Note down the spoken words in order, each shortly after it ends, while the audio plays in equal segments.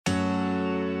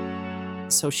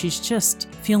So she's just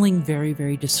feeling very,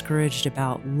 very discouraged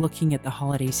about looking at the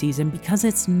holiday season because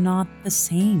it's not the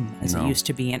same as it used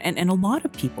to be. And a lot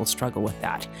of people struggle with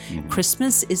that. Mm-hmm.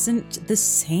 Christmas isn't the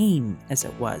same as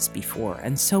it was before.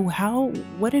 And so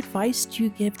what advice do you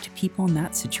give to people in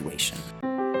that situation?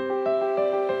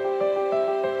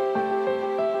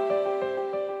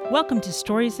 Welcome to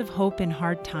Stories of Hope in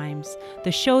Hard Times,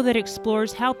 the show that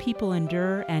explores how people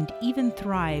endure and even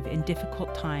thrive in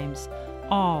difficult times,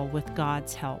 all with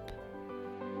God's help.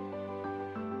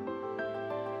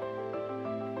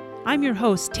 I'm your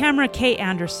host, Tamara K.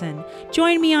 Anderson.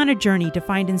 Join me on a journey to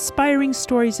find inspiring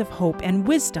stories of hope and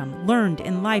wisdom learned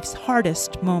in life's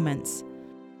hardest moments.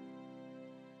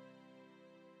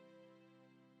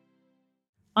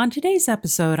 On today's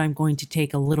episode, I'm going to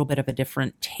take a little bit of a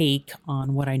different take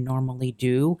on what I normally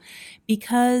do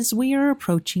because we are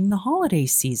approaching the holiday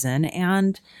season,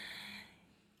 and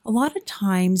a lot of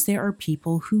times there are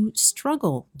people who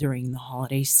struggle during the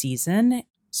holiday season.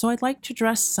 So I'd like to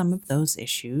address some of those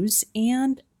issues,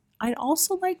 and I'd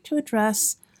also like to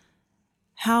address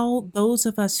how those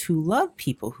of us who love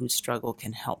people who struggle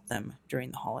can help them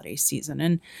during the holiday season.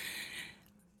 And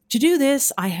to do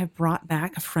this, I have brought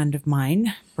back a friend of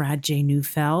mine, Brad J.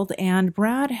 Neufeld, and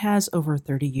Brad has over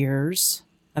 30 years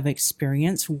of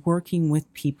experience working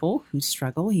with people who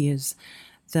struggle. He is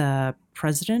the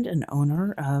president and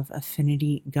owner of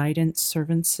Affinity Guidance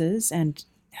Services and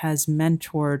has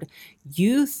mentored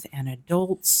youth and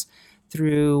adults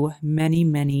through many,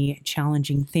 many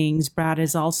challenging things. Brad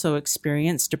has also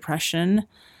experienced depression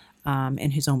in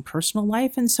his own personal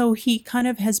life. And so he kind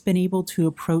of has been able to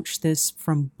approach this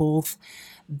from both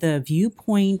the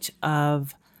viewpoint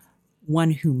of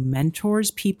one who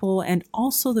mentors people and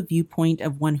also the viewpoint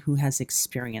of one who has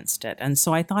experienced it. And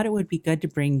so I thought it would be good to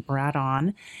bring Brad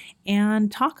on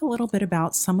and talk a little bit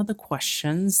about some of the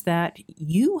questions that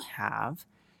you have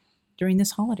during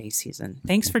this holiday season.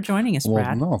 Thanks for joining us,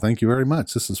 Brad. Well, no, thank you very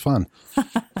much. This is fun.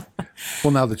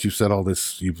 Well, now that you've said all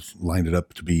this, you've lined it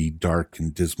up to be dark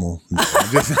and dismal. No,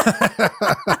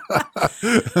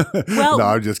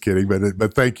 I'm just kidding.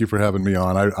 But thank you for having me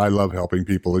on. I love helping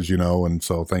people, as you know, and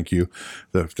so thank you.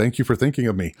 Thank you for thinking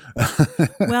of me.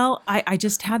 Well, I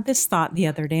just had this thought the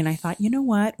other day, and I thought, you know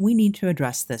what? We need to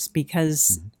address this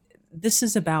because this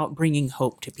is about bringing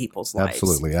hope to people's lives.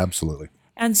 Absolutely, absolutely.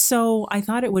 And so I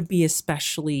thought it would be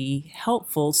especially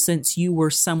helpful since you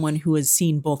were someone who has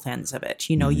seen both ends of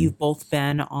it. You know, you've both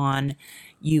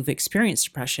you've experienced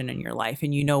depression in your life,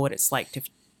 and you know what it's like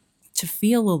to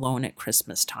feel alone at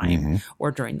Christmas time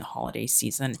or during the holiday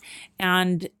season,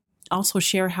 and also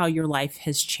share how your life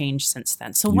has changed since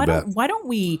then. So why don't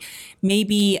we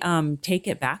maybe take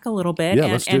it back a little bit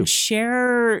and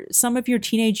share some of your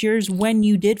teenage years when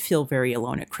you did feel very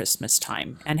alone at Christmas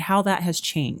time and how that has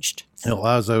changed. You know,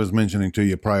 as I was mentioning to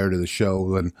you prior to the show,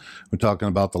 when we're talking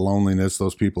about the loneliness,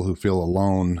 those people who feel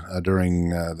alone during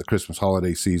the Christmas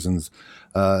holiday seasons,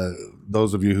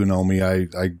 those of you who know me,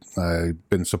 I've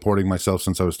been supporting myself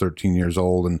since I was 13 years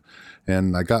old,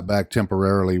 and I got back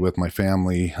temporarily with my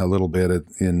family a little bit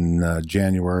in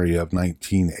January of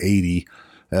 1980.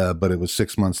 But it was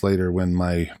 6 months later when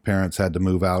my parents had to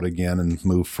move out again and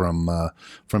move from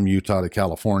Utah to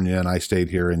California, and I stayed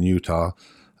here in Utah.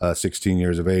 16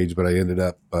 years of age, but I ended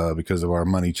up, because of our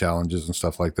money challenges and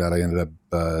stuff like that, I ended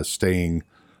up staying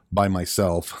by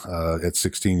myself at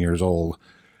 16 years old.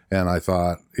 And I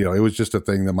thought, you know, it was just a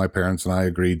thing that my parents and I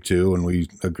agreed to, and we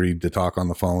agreed to talk on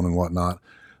the phone and whatnot.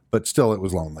 But still, it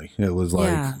was lonely. It was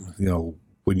like, you know,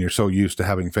 when you're so used to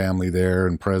having family there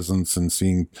and presence and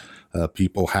seeing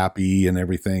people happy and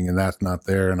everything, and that's not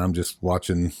there, and I'm just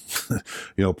watching,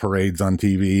 you know, parades on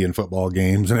TV and football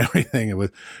games and everything.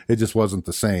 It just wasn't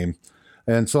the same.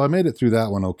 And so I made it through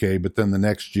that one okay, but then the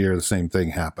next year the same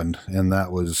thing happened, and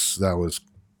that was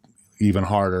even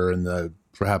harder. And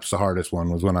perhaps the hardest one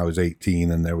was when I was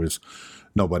 18 and there was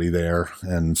nobody there,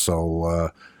 and so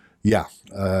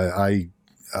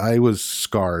I was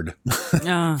scarred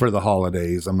for the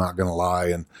holidays. I'm not going to lie.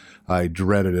 And I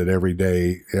dreaded it every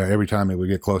day, every time it would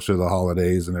get closer to the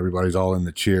holidays and everybody's all in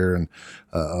the cheer. And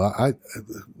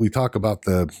we talk about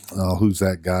who's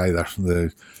that guy,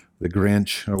 the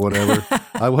Grinch or whatever.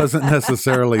 I wasn't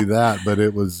necessarily that, but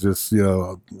it was just, you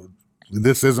know,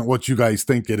 this isn't what you guys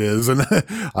think it is. And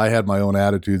I had my own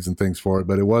attitudes and things for it,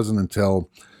 but it wasn't until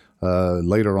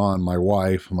later on,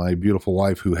 my beautiful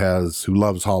wife, who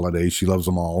loves holidays, she loves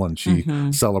them all, and she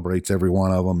celebrates every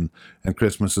one of them. And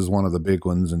Christmas is one of the big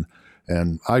ones.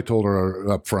 And I told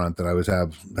her up front that I was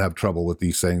have trouble with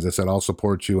these things. I said, I'll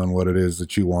support you in what it is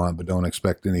that you want, but don't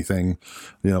expect anything,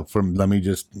 you know, let me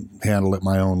just handle it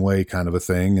my own way, kind of a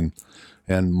thing.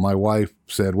 And my wife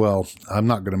said, well, I'm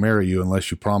not going to marry you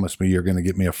unless you promise me you're going to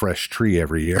get me a fresh tree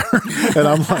every year. And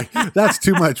I'm like, that's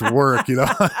too much work.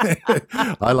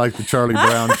 I like the Charlie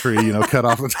Brown tree, cut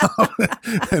off the top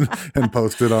and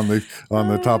post it on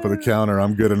the top of the counter.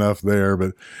 I'm good enough there.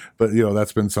 But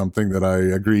that's been something that I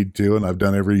agreed to, and I've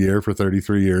done every year for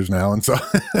 33 years now. And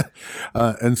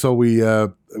so,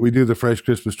 we do the fresh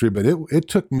Christmas tree, but it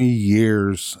took me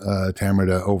years, Tamara,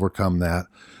 to overcome that,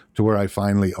 to where I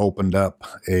finally opened up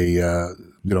the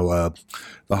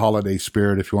holiday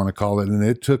spirit, if you want to call it. And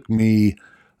it took me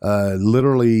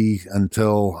literally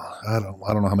until, I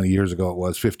don't know how many years ago it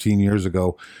was, 15 years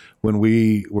ago, when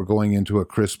we were going into a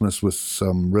Christmas with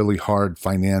some really hard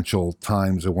financial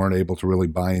times and weren't able to really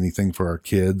buy anything for our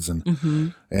kids.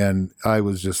 And I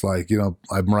was just like,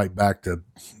 I'm right back to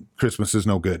Christmas is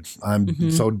no good.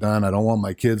 I'm so done. I don't want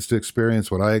my kids to experience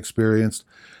what I experienced.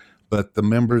 But the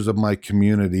members of my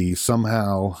community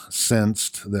somehow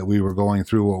sensed that we were going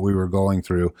through what we were going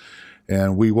through.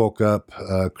 And we woke up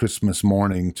Christmas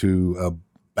morning to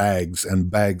bags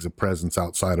and bags of presents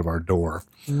outside of our door.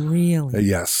 Really?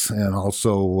 Yes. And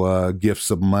also gifts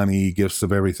of money, gifts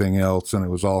of everything else. And it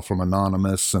was all from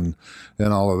Anonymous and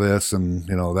all of this. And,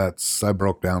 I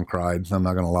broke down, cried. I'm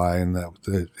not going to lie. And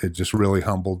it just really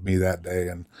humbled me that day.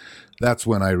 And that's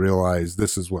when I realized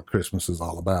this is what Christmas is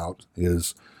all about,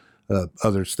 is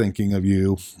others thinking of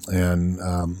you. And,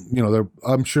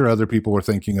 I'm sure other people were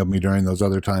thinking of me during those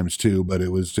other times too, but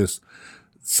it was just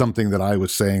something that I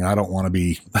was saying, I don't want to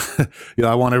be,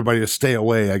 I want everybody to stay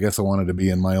away. I guess I wanted to be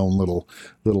in my own little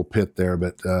pit there.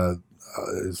 But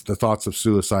the thoughts of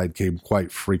suicide came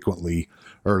quite frequently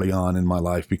early on in my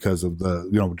life because of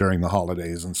during the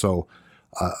holidays. And so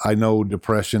I know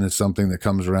depression is something that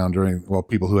comes around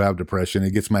people who have depression,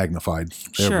 it gets magnified.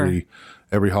 Sure.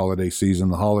 Every holiday season.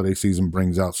 The holiday season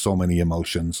brings out so many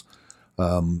emotions.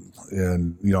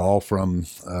 And all from,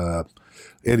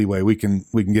 anyway, we can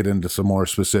get into some more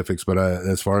specifics, but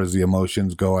as far as the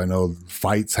emotions go, I know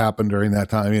fights happen during that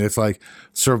time. I mean, it's like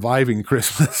surviving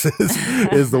Christmas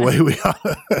is the way we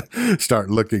start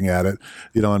looking at it,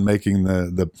 and making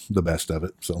the best of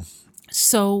it.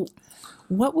 So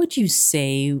what would you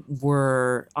say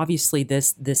were, obviously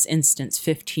this instance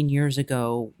 15 years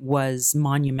ago was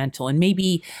monumental, and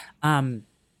maybe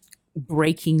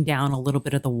breaking down a little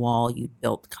bit of the wall you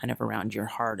built kind of around your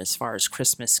heart as far as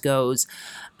Christmas goes.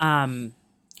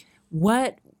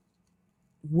 What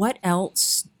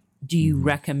else do you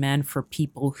recommend for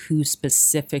people who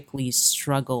specifically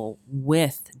struggle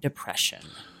with depression?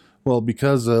 Well,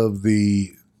 because of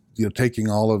the taking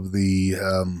all of the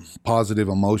positive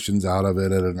emotions out of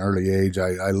it at an early age,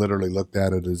 I literally looked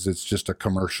at it as it's just a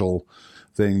commercial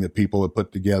thing that people had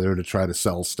put together to try to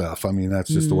sell stuff. I mean, that's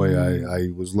just the way I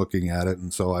was looking at it.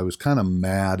 And so I was kind of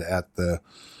mad at the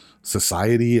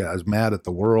society. I was mad at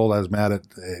the world. I was mad at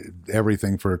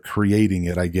everything for creating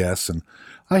it, I guess. And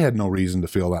I had no reason to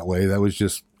feel that way. That was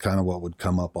just kind of what would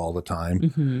come up all the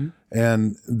time.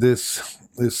 And this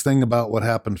thing about what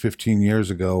happened 15 years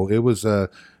ago, it was a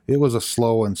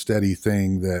slow and steady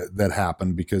thing that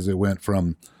happened, because it went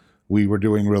from, we were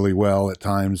doing really well at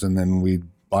times, and then we'd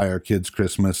buy our kids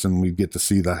Christmas and we'd get to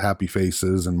see the happy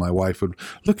faces, and my wife would,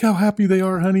 look how happy they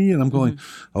are, honey. And I'm going,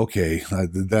 okay,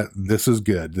 this is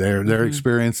good. They're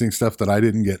experiencing stuff that I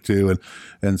didn't get to.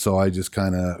 And so I just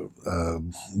kind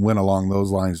of went along those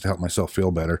lines to help myself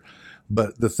feel better.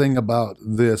 But the thing about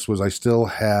this was I still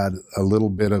had a little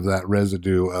bit of that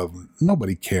residue of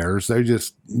nobody cares. They're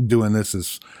just doing this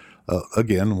as,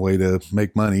 again, a way to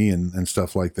make money and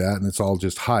stuff like that. And it's all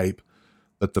just hype.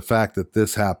 But the fact that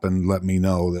this happened let me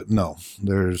know that, no,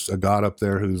 there's a God up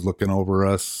there who's looking over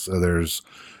us. There's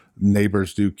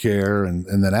neighbors do care. And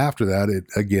then after that, it,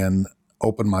 again,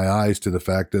 opened my eyes to the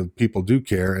fact of people do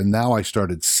care. And now I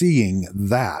started seeing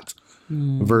that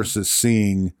versus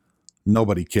seeing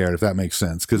nobody cared, if that makes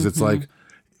sense. Because it's like,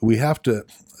 we have to,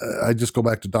 I just go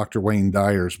back to Dr. Wayne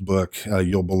Dyer's book,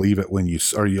 You'll Believe It When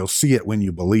You'll See It When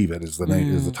You Believe It is the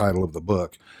name, is the title of the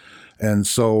book. And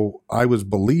so I was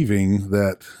believing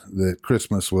that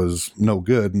Christmas was no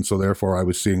good. And so therefore I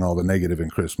was seeing all the negative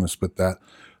in Christmas, but that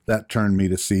turned me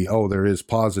to see, oh, there is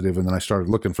positive. And then I started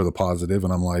looking for the positive,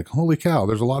 and I'm like, holy cow,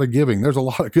 there's a lot of giving. There's a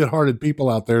lot of good-hearted people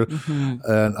out there.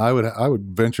 And I would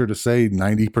venture to say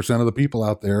 90% of the people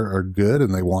out there are good,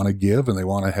 and they want to give and they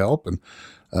want to help.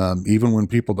 And even when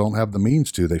people don't have the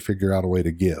means to, they figure out a way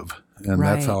to give. And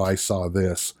that's how I saw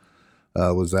this,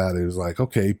 was that it was like,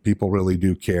 okay, people really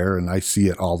do care, and I see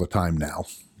it all the time now.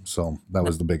 So that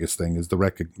was the biggest thing, is the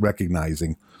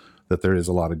recognizing that there is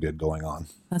a lot of good going on.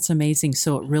 That's amazing.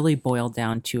 So it really boiled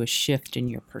down to a shift in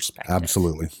your perspective.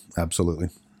 Absolutely. Absolutely.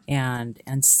 and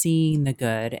seeing the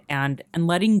good and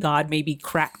letting God maybe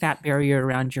crack that barrier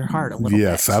around your heart a little bit.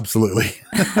 Yes, absolutely.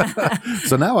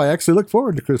 So now I actually look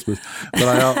forward to Christmas.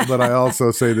 But I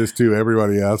also say this too.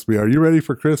 Everybody asks me, "Are you ready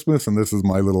for Christmas?" And this is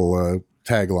my little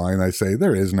tagline. I say,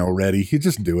 "There is no ready. You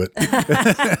just do it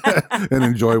and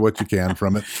enjoy what you can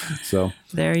from it." So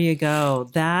there you go.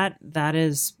 That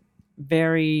is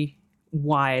very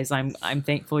wise. I'm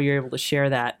thankful you're able to share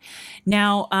that.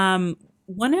 Now,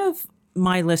 one of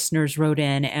my listeners wrote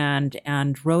in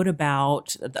and wrote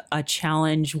about a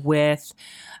challenge with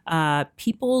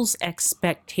people's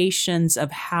expectations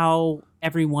of how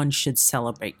everyone should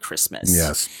celebrate Christmas.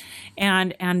 yes.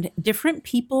 And different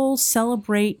people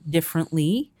celebrate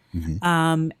differently.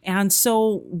 Mm-hmm. And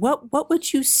so what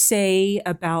would you say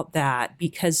about that?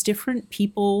 Because different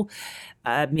people,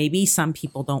 maybe some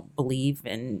people don't believe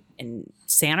in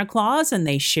Santa Claus and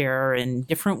they share in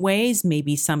different ways.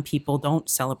 Maybe some people don't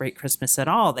celebrate Christmas at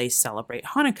all. They celebrate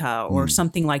Hanukkah or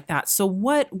something like that. So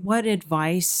what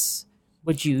advice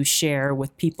would you share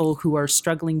with people who are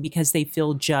struggling because they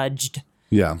feel judged?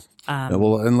 Yeah.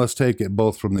 Well, and let's take it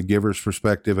both from the giver's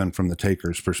perspective and from the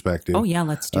taker's perspective. Oh yeah,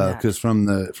 let's do that. Because from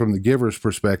the giver's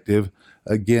perspective,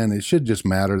 again, it should just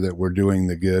matter that we're doing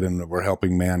the good and that we're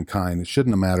helping mankind. It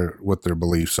shouldn't matter what their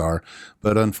beliefs are.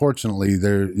 But unfortunately,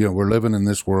 we're living in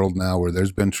this world now where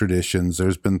there's been traditions,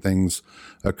 there's been things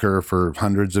occur for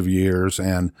hundreds of years,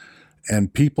 and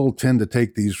people tend to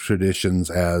take these traditions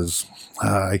as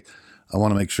I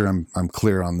want to make sure I'm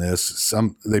clear on this.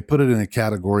 They put it in a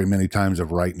category many times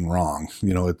of right and wrong.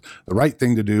 The right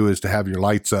thing to do is to have your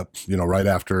lights up, right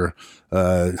after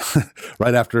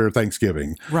right after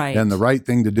Thanksgiving. Right. And the right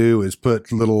thing to do is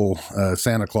put little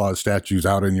Santa Claus statues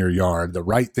out in your yard. The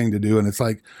right thing to do, and it's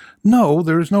like, no,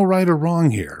 there is no right or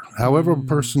wrong here. However a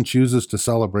person chooses to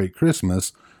celebrate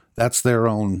Christmas, that's their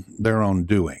own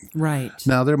doing. Right.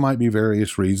 Now, there might be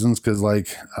various reasons because,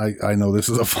 I know this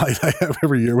is a fight I have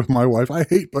every year with my wife. I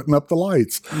hate putting up the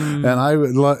lights. And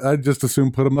I'd just as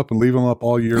soon put them up and leave them up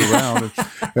all year round.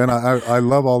 and I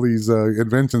love all these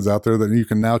inventions out there that you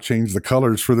can now change the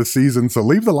colors for the season. So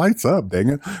leave the lights up, dang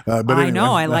it. But anyway. I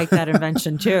know. I like that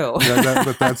invention too.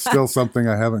 But that's still something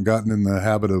I haven't gotten in the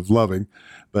habit of loving.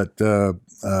 But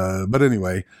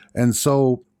anyway, and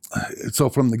so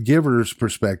from the giver's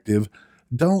perspective,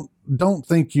 don't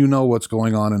think you know what's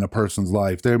going on in a person's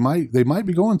life. They might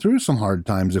be going through some hard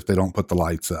times if they don't put the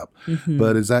lights up. Mm-hmm.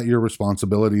 But is that your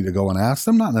responsibility to go and ask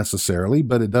them? Not necessarily,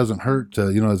 but it doesn't hurt to,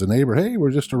 as a neighbor, hey,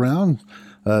 we're just around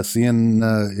seeing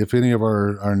if any of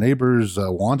our neighbors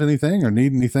want anything or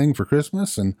need anything for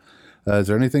Christmas, and is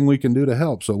there anything we can do to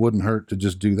help? So it wouldn't hurt to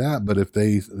just do that. But if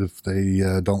they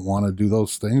don't want to do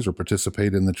those things or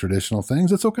participate in the traditional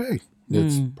things, it's okay.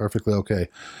 It's perfectly okay.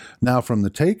 Now, from the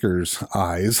taker's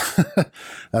eyes,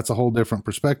 that's a whole different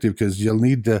perspective, because you'll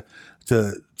need to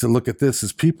look at this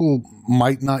as people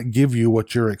might not give you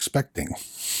what you're expecting.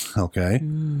 Okay.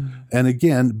 And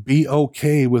again, be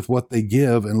okay with what they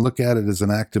give and look at it as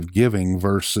an act of giving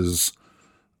versus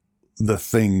the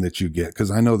thing that you get, because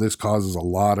I know this causes a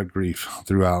lot of grief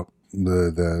throughout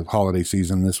the holiday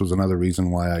season. This was another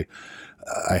reason why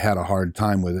I had a hard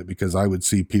time with it, because I would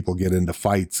see people get into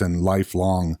fights and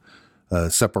lifelong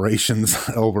separations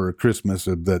over Christmas,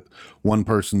 that one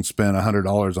person spent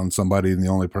 $100 on somebody and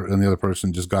the other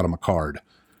person just got them a card.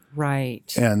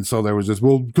 Right. And so there was this,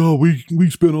 well, God, we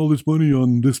spent all this money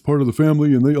on this part of the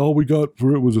family and all we got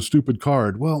for it was a stupid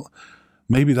card. Well,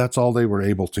 maybe that's all they were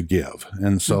able to give.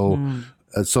 And so,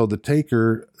 so the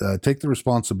taker, take the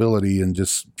responsibility and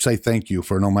just say thank you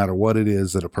for no matter what it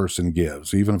is that a person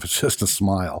gives, even if it's just a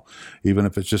smile, even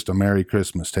if it's just a Merry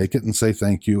Christmas, take it and say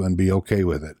thank you and be okay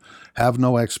with it. Have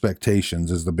no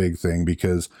expectations is the big thing,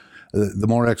 because the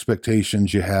more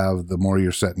expectations you have, the more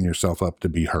you're setting yourself up to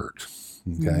be hurt.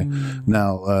 Okay.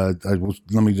 Now,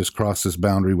 let me just cross this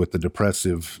boundary with the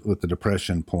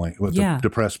depression point, with the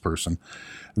depressed person.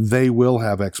 They will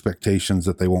have expectations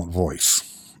that they won't voice.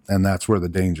 And that's where the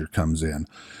danger comes in,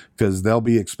 because they'll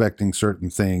be expecting certain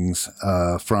things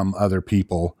from other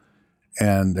people.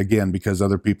 And again, because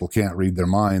other people can't read their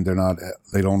mind,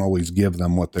 they don't always give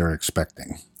them what they're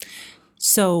expecting.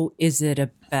 So is it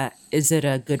a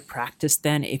good practice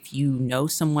then, if you know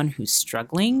someone who's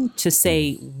struggling, to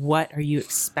say, what are you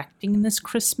expecting this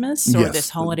Christmas or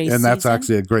this holiday season? And that's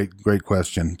actually a great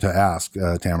question to ask,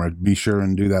 Tamara. Be sure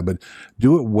and do that, but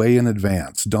do it way in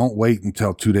advance. Don't wait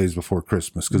until 2 days before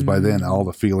Christmas, because by then all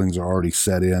the feelings are already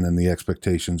set in and the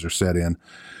expectations are set in.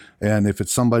 And if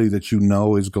it's somebody that you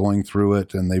know is going through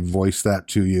it and they voice that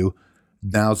to you,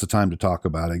 now's the time to talk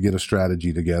about it. Get a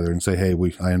strategy together and say, hey,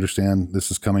 I understand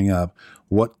this is coming up.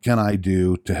 What can I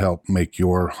do to help make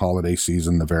your holiday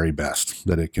season the very best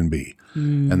that it can be?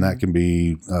 And that can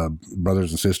be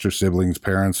brothers and sisters, siblings,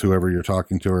 parents, whoever you're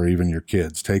talking to, or even your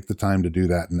kids. Take the time to do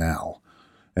that now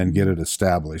and get it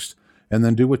established. And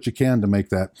then do what you can to make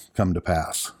that come to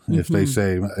pass. If they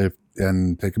say,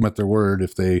 and take them at their word,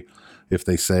 if they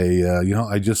say,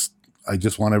 I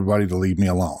just want everybody to leave me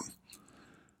alone.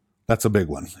 That's a big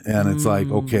one. And it's like,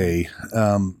 okay,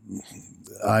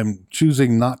 I'm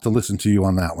choosing not to listen to you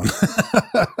on that one.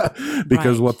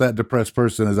 Because what that depressed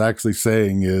person is actually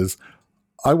saying is,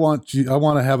 I want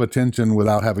to have attention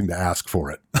without having to ask for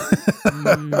it.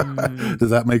 Does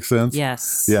that make sense?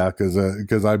 Yes. Yeah.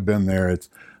 Cause I've been there.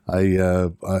 I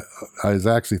was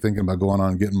actually thinking about going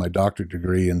on and getting my doctorate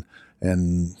degree, and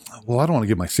well, I don't want to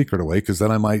give my secret away because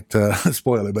then I might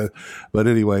spoil it. But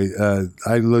anyway,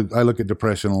 I look at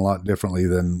depression a lot differently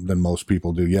than most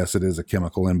people do. Yes, it is a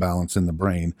chemical imbalance in the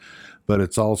brain, but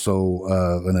it's also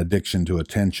an addiction to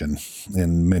attention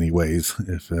in many ways.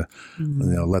 If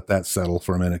let that settle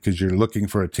for a minute, because you're looking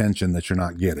for attention that you're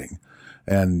not getting.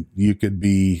 And you could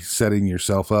be setting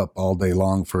yourself up all day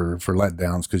long for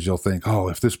letdowns, because you'll think, oh,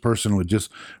 if this person would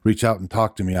just reach out and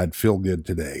talk to me, I'd feel good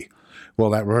today.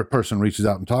 Well, that person reaches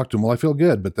out and talks to them. Well, I feel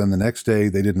good. But then the next day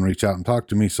they didn't reach out and talk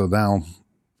to me. So now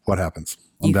what happens?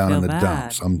 I'm down in the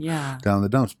dumps. I'm down in the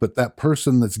dumps. But that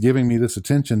person that's giving me this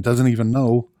attention doesn't even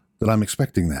know that I'm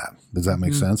expecting that. Does that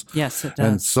make sense? Yes, it does.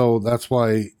 And so that's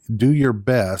why do your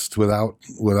best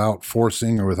without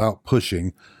forcing or without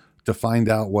pushing to find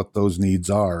out what those needs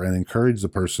are, and encourage the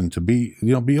person to be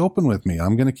open with me.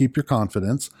 I'm going to keep your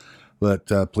confidence, but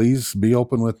please be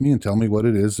open with me and tell me what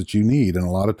it is that you need. And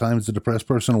a lot of times the depressed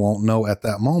person won't know at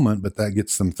that moment, but that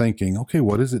gets them thinking, okay,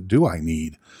 what is it do I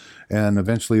need? And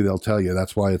eventually they'll tell you.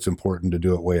 That's why it's important to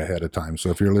do it way ahead of time. So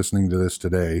if you're listening to this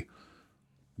today,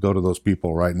 go to those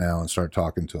people right now and start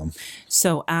talking to them.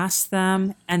 So ask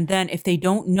them, and then if they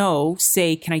don't know,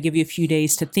 say, can I give you a few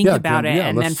days to think about it,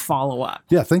 and then follow up?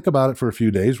 Yeah, think about it for a few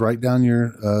days. Write down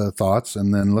your thoughts,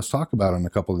 and then let's talk about it in a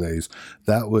couple of days.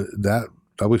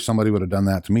 I wish somebody would have done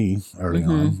that to me early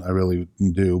on. I really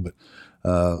do, but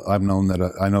I know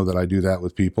that I do that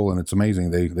with people, and it's amazing.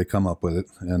 They come up with it.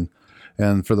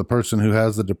 And for the person who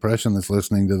has the depression that's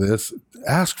listening to this,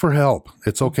 ask for help.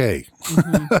 It's okay.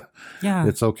 Yeah.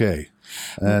 It's okay.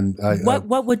 And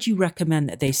what would you recommend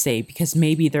that they say? Because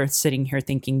maybe they're sitting here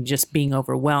thinking, just being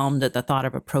overwhelmed at the thought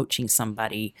of approaching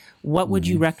somebody. What would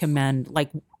you recommend? Like,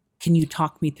 can you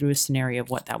talk me through a scenario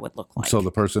of what that would look like? So the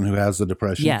person who has the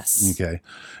depression? Yes. Okay.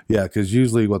 Yeah, because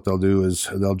usually what they'll do is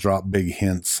they'll drop big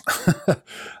hints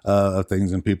of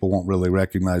things, and people won't really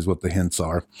recognize what the hints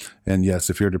are. And yes,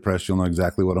 if you're depressed, you'll know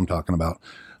exactly what I'm talking about.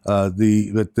 But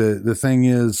the thing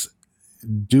is,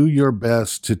 do your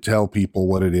best to tell people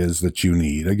what it is that you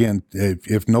need. Again,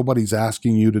 if nobody's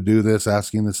asking you to do this,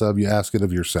 asking this of you, ask it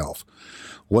of yourself.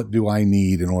 What do I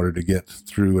need in order to get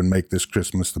through and make this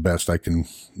Christmas the best I can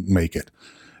make it?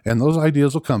 And those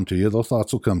ideas will come to you. Those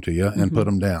thoughts will come to you, and put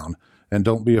them down. And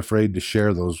don't be afraid to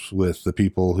share those with the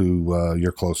people who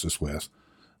you're closest with.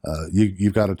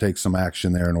 You've got to take some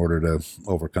action there in order to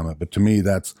overcome it. But to me,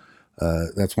 that's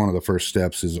one of the first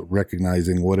steps, is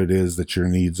recognizing what it is that your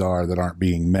needs are that aren't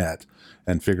being met,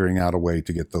 and figuring out a way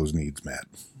to get those needs met.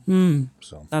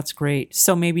 So that's great.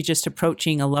 So maybe just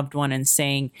approaching a loved one and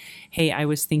saying, hey, I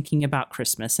was thinking about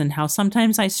Christmas and how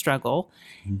sometimes I struggle.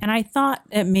 And I thought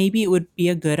that maybe it would be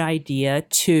a good idea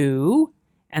to,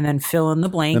 and then fill in the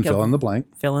blank. And fill in the blank.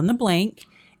 Fill in the blank.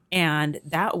 And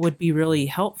that would be really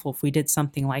helpful if we did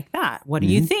something like that. What do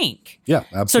you think? Yeah,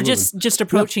 absolutely. So just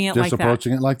approaching it like that. Just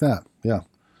approaching it like that. Yeah.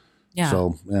 Yeah.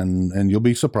 So, and you'll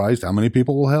be surprised how many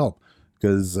people will help.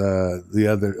 Because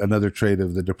another trait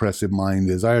of the depressive mind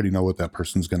is, I already know what that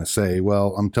person's going to say.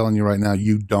 Well, I'm telling you right now,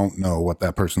 you don't know what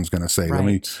that person's going to say.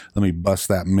 Right. Let me bust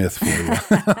that myth for you.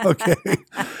 Okay,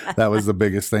 that was the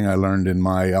biggest thing I learned in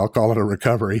I'll call it a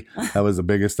recovery. That was the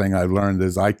biggest thing I've learned,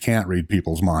 is I can't read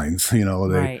people's minds.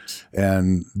 Right.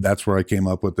 And that's where I came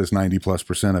up with this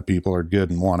 90+% of people are good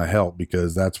and want to help,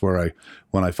 because that's where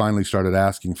when I finally started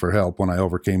asking for help, when I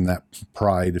overcame that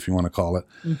pride, if you want to call it,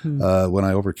 when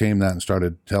I overcame that and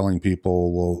started telling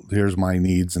people, well, here's my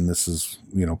needs, and this is,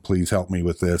 please help me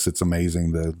with this. It's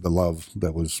amazing the love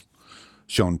that was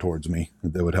shown towards me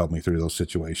that would help me through those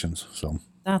situations. So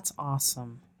that's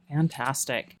awesome.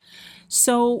 Fantastic.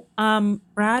 So,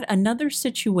 Brad, another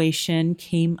situation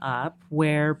came up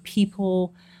where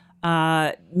people,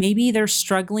 maybe they're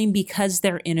struggling because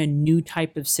they're in a new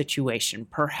type of situation.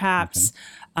 Perhaps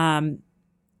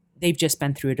they've just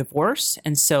been through a divorce,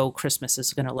 and so Christmas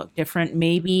is going to look different.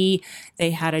 Maybe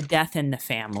they had a death in the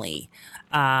family.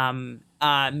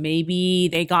 Maybe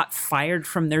they got fired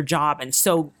from their job, and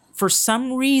so for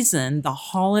some reason, the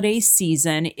holiday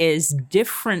season is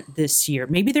different this year.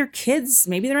 Maybe they're kids,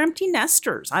 maybe they're empty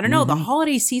nesters. I don't know. The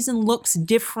holiday season looks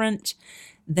different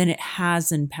than it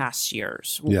has in past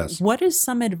years. Yes. What is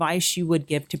some advice you would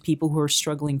give to people who are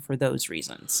struggling for those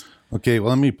reasons? Okay, well,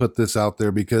 let me put this out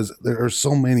there because there are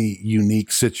so many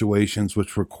unique situations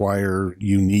which require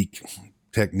unique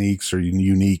techniques or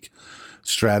unique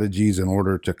strategies in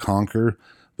order to conquer.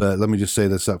 But let me just say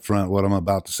this up front. What I'm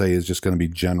about to say is just going to be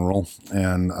general.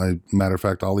 And matter of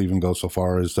fact, I'll even go so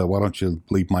far as why don't you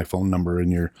leave my phone number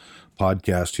in your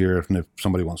podcast here, and if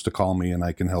somebody wants to call me and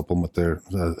I can help them with their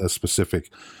a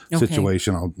specific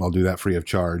situation, I'll do that free of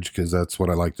charge because that's what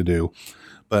I like to do.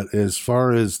 But as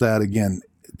far as that, again,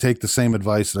 take the same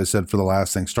advice that I said for the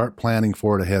last thing. Start planning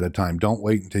for it ahead of time. Don't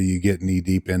wait until you get knee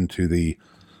deep into the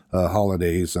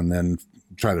holidays and then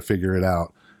try to figure it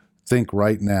out. Think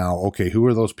right now, okay, who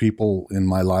are those people in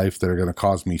my life that are going to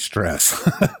cause me stress?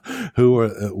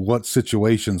 What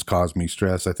situations cause me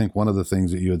stress? I think one of the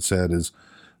things that you had said is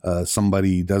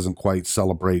somebody doesn't quite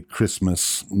celebrate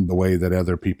Christmas the way that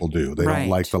other people do. They don't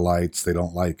like the lights. They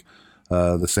don't like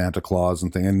the Santa Claus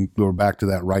and thing. And we're back to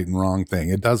that right and wrong thing.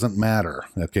 It doesn't matter.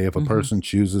 Okay. If a person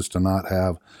chooses to not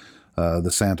have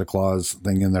the Santa Claus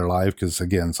thing in their life, because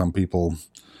again, some people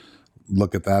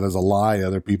look at that as a lie.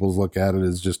 Other people look at it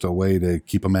as just a way to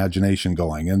keep imagination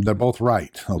going. And they're both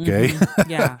right. Okay.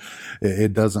 Yeah.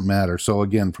 It doesn't matter. So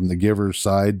again, from the giver's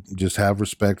side, just have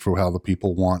respect for how the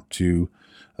people want to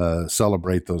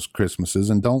celebrate those Christmases,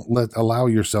 and don't allow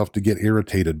yourself to get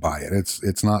irritated by it.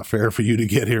 It's not fair for you to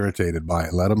get irritated by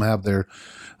it. Let them have their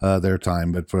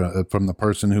time. But from the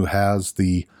person who has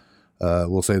the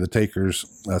we'll say the taker's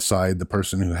side, the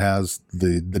person who has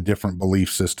the different belief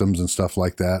systems and stuff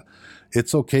like that,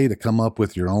 it's okay to come up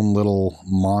with your own little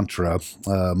mantra.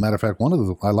 Matter of fact,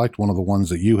 I liked one of the ones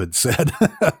that you had said.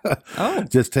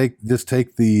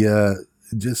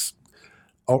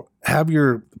 Have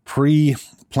your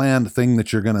pre-planned thing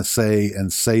that you're going to say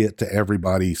and say it to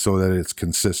everybody so that it's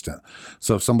consistent.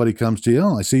 So if somebody comes to you,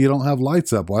 I see you don't have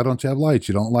lights up. Why don't you have lights?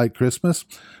 You don't like Christmas?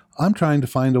 I'm trying to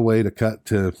find a way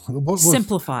to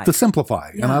simplify.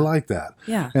 Yeah. And I like that.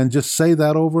 Yeah. And just say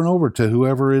that over and over to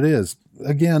whoever it is.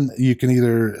 Again, you can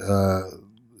either,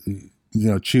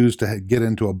 choose to get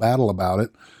into a battle about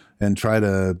it and try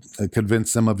to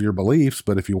convince them of your beliefs.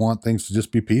 But if you want things to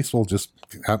just be peaceful, just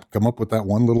come up with that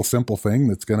one little simple thing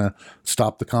that's going to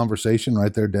stop the conversation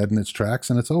right there dead in its tracks,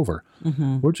 and it's over.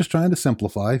 We're just trying to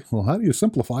simplify. Well, how do you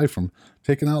simplify from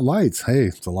taking out lights? Hey,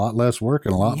 it's a lot less work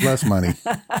and a lot less money.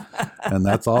 And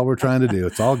that's all we're trying to do.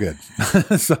 It's all good.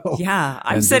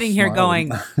 I'm sitting here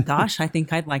going, gosh, I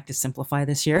think I'd like to simplify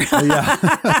this year.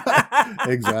 Yeah,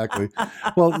 exactly.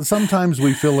 Well, sometimes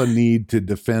we feel a need to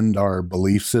defend our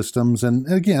belief systems.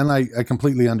 And again, I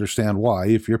completely understand why.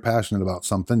 If you're passionate about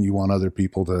something, you want other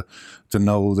people to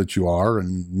know that you are,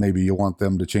 and maybe you want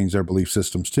them to change their belief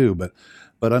systems too. But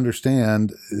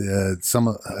understand,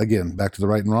 again, back to the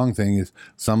right and wrong thing, is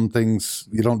some things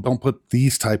you don't put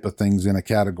these type of things in a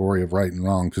category of right and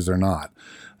wrong, because they're not.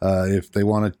 If they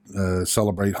want to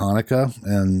celebrate Hanukkah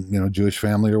and Jewish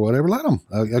family or whatever, let them.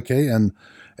 Okay, and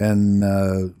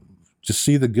just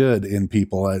see the good in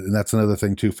people, and that's another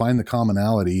thing too. Find the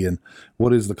commonality, and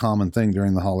what is the common thing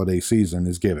during the holiday season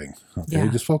is giving. Okay,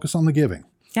 just focus on the giving.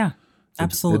 Yeah,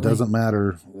 absolutely. It doesn't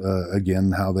matter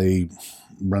again how they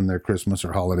run their Christmas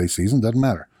or holiday season. Doesn't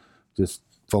matter. Just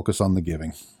focus on the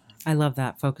giving. I love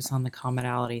that. Focus on the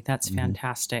commonality. That's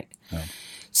fantastic. Yeah.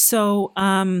 So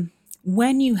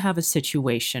when you have a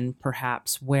situation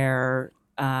perhaps where,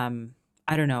 I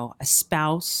don't know, a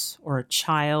spouse or a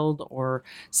child or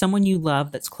someone you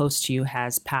love that's close to you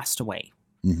has passed away,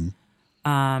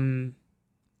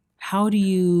 how do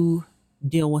you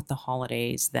deal with the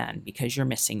holidays then, because you're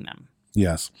missing them?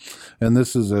 Yes. And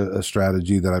this is a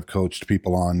strategy that I've coached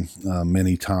people on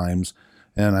many times.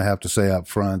 And I have to say up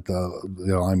front,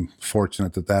 I'm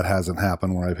fortunate that hasn't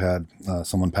happened where I've had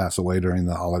someone pass away during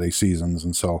the holiday seasons.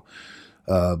 And so,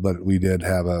 but we did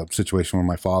have a situation where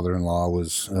my father-in-law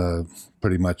was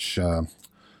pretty much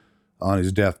on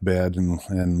his deathbed,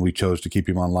 and we chose to keep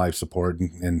him on life support,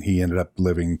 and he ended up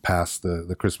living past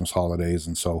the Christmas holidays.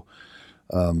 And so,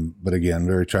 but again,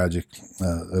 very tragic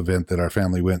event that our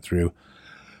family went through.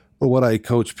 But what I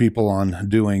coach people on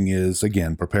doing is,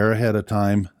 again, prepare ahead of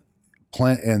time,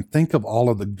 plan, and think of all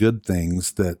of the good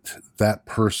things that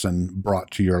person brought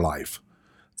to your life.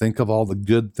 Think of all the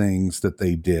good things that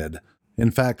they did. In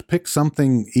fact, pick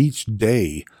something each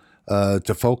day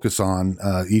to focus on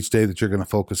each day, that you're going to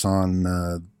focus on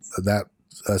that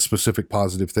specific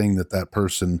positive thing that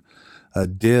person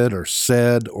did or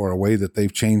said, or a way that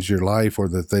they've changed your life, or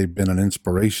that they've been an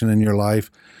inspiration in your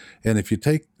life. And if you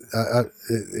take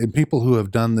and people who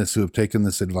have done this, who have taken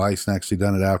this advice and actually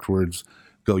done it afterwards,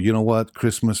 go, you know what,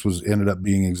 Christmas ended up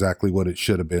being exactly what it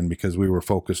should have been, because we were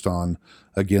focused on,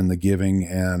 again, the giving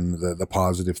and the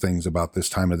positive things about this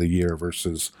time of the year,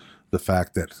 versus the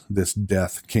fact that this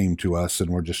death came to us and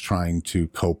we're just trying to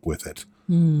cope with it.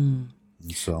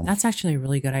 So That's actually a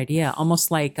really good idea. Almost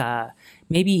like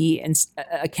maybe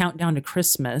a countdown to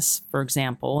Christmas, for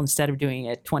example, instead of doing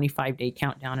a 25-day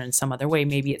countdown in some other way,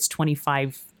 maybe it's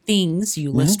 25 things.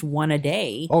 You list one a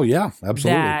day. Oh, yeah,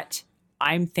 absolutely. That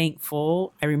I'm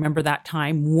thankful. I remember that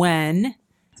time when,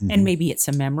 and maybe it's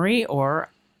a memory,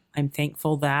 or I'm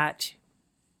thankful that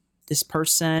this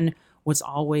person was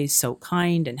always so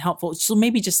kind and helpful. So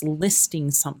maybe just listing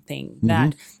something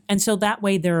that, and so that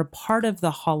way they're a part of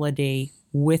the holiday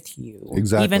with you,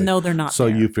 exactly, even though they're not so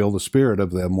there. You feel the spirit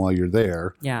of them while you're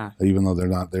there, Yeah. even though they're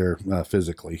not there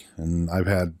physically. And I've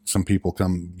had some people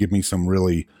come give me some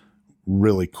really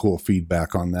cool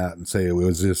feedback on that, and say it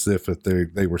was as if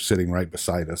they were sitting right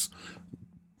beside us,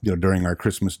 during our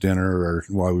Christmas dinner, or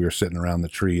while we were sitting around the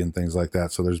tree and things like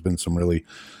that. So there's been some really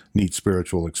neat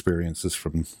spiritual experiences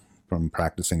from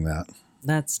practicing that.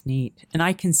 That's neat. And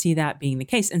I can see that being the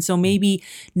case. And so maybe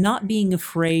not being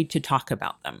afraid to talk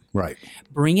about them. Right.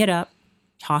 Bring it up,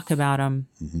 talk about them,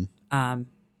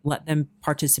 let them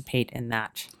participate in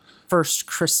that first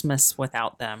Christmas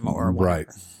without them, or whatever. Right.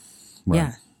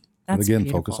 Yeah. But That's again,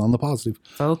 beautiful. focus on the positive.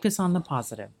 Focus on the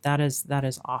positive. That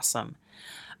is awesome.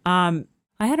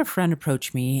 I had a friend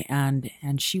approach me, and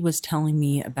she was telling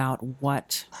me about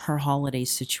what her holiday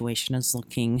situation is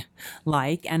looking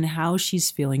like and how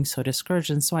she's feeling so discouraged.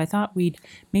 And so I thought we'd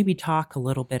maybe talk a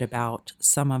little bit about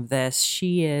some of this.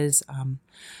 She is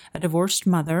a divorced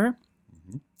mother,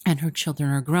 and her children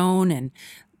are grown and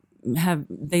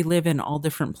they live in all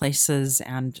different places.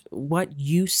 And what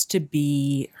used to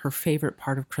be her favorite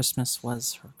part of Christmas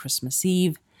was her Christmas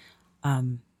Eve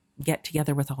get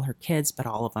together with all her kids, but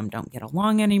all of them don't get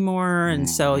along anymore. And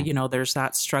so, there's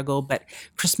that struggle, but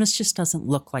Christmas just doesn't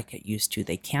look like it used to.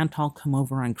 They can't all come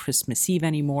over on Christmas Eve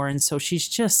anymore. And so she's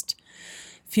just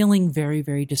feeling very,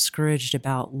 very discouraged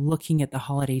about looking at the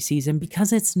holiday season,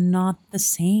 because it's not the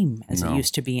same as it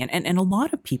used to be. And a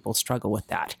lot of people struggle with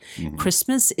that.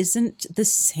 Christmas isn't the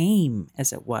same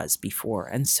as it was before.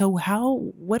 And so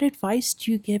what advice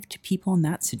do you give to people in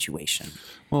that situation?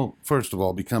 Well, first of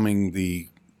all, becoming the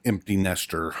empty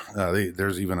nester.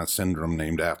 There's even a syndrome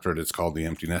named after it. It's called the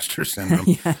empty nester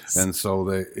syndrome. Yes. And so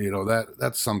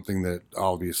that's something that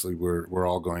obviously we're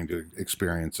all going to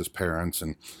experience as parents,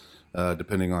 and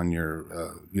depending on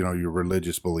your your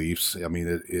religious beliefs. I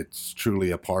mean, it's truly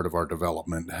a part of our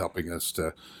development, helping us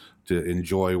to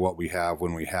enjoy what we have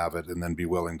when we have it, and then be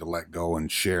willing to let go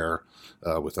and share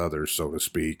with others, so to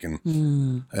speak.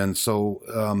 And so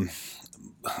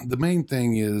the main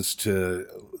thing is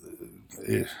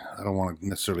I don't want to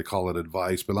necessarily call it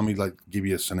advice, but let me give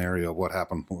you a scenario of what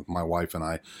happened with my wife and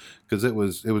I, because it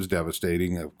was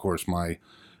devastating. Of course,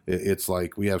 it's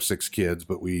like we have 6 kids,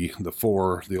 but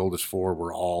the oldest 4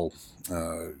 were all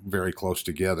very close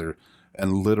together.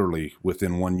 And literally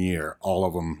within 1 year, all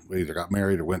of them either got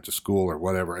married or went to school or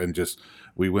whatever. And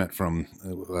we went from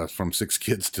 6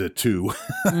 kids to 2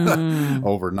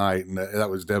 overnight. And that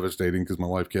was devastating, because my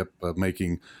wife kept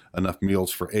making enough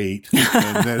meals for 8.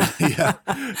 And then,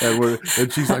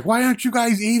 and she's like, why aren't you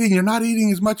guys eating? You're not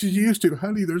eating as much as you used to.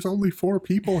 Honey, there's only 4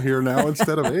 people here now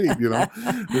instead of 8,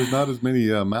 There's not as many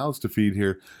mouths to feed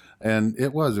here. And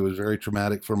it was very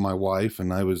traumatic for my wife,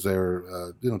 and I was there,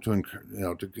 to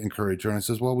encourage her. And I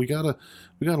says, well, we gotta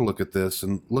look at this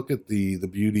and look at the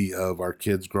beauty of our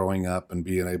kids growing up and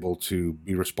being able to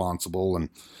be responsible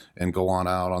and go on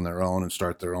out on their own and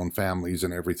start their own families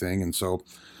and everything. And so,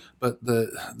 but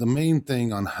the main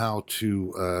thing on how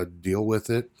to deal with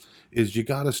it is you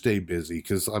got to stay busy,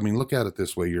 because I mean, look at it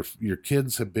this way: your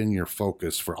kids have been your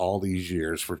focus for all these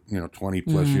years, for 20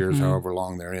 plus years, however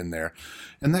long they're in there,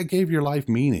 and that gave your life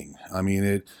meaning. I mean,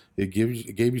 it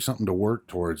gave you something to work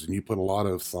towards, and you put a lot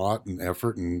of thought and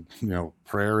effort and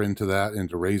prayer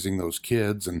into raising those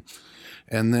kids, and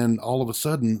then all of a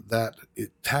sudden that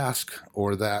task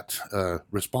or that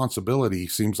responsibility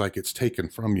seems like it's taken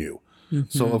from you.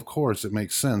 So of course it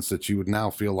makes sense that you would now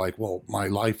feel like, well, my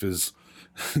life is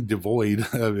devoid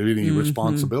of any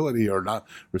responsibility, or not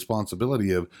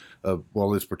responsibility of well,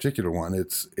 this particular one,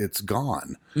 it's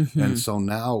gone. And so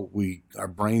now our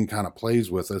brain kind of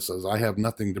plays with us as I have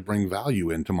nothing to bring value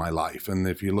into my life. And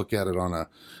if you look at it on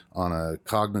a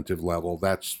cognitive level,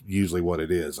 that's usually what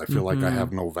it is. I feel like I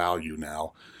have no value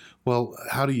now. Well,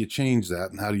 how do you change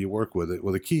that, and how do you work with it?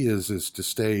 Well, the key is to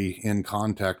stay in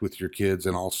contact with your kids,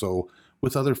 and also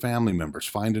with other family members.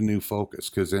 Find a new focus,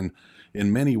 because in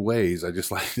many ways, I just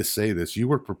like to say this: you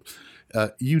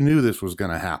knew this was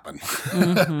going to happen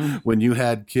when you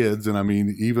had kids, and I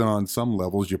mean, even on some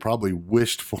levels, you probably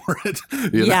wished for it.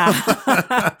 You know?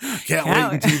 Can't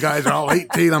wait until you guys are all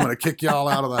 18. I'm going to kick you all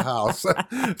out of the house.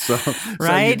 So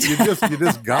you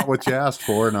just got what you asked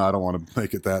for. No, I don't want to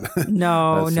make it that.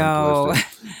 No.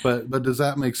 But does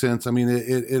that make sense? I mean,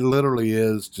 it literally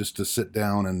is just to sit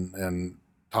down and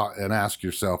talk and ask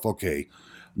yourself, okay,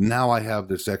 now I have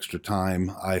this extra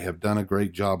time. I have done a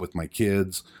great job with my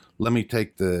kids. Let me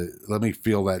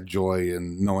feel that joy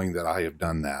in knowing that I have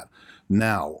done that.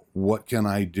 Now, what can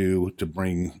I do to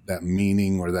bring that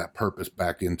meaning or that purpose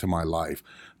back into my life?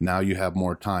 Now you have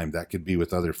more time. That could be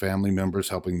with other family members,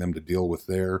 helping them to deal with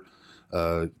their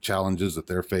challenges that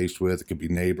they're faced with. It could be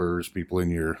neighbors, people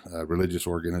in your religious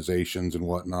organizations and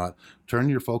whatnot. Turn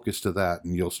your focus to that,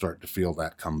 and you'll start to feel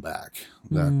that come back,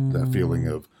 that feeling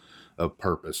of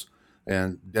purpose.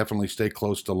 And definitely stay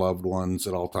close to loved ones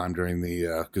at all time during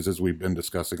because as we've been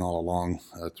discussing all along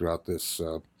throughout this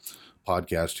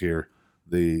podcast here,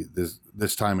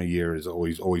 this time of year is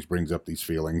always brings up these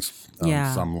feelings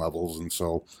on some levels. And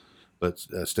so, but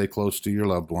stay close to your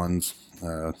loved ones.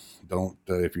 Don't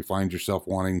if you find yourself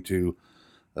wanting to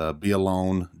be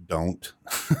alone, don't.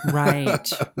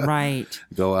 Right.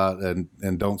 Go out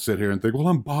and don't sit here and think, well,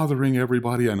 I'm bothering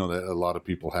everybody. I know that a lot of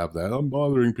people have that. I'm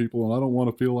bothering people and I don't want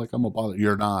to feel like I'm a bother.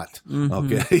 You're not.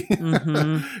 Okay.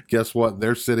 Guess what?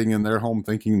 They're sitting in their home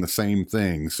thinking the same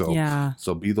thing. So,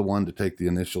 so be the one to take the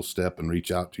initial step and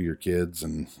reach out to your kids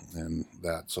and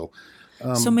that. So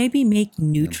maybe make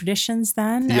new traditions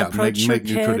then. Approach your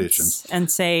kids new traditions and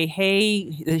say,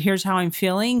 hey, here's how I'm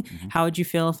feeling. How would you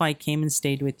feel if I came and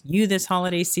stayed with you this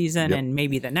holiday season and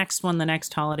maybe the next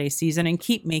holiday season, and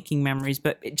keep making memories,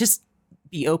 but just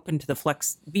be open to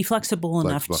be flexible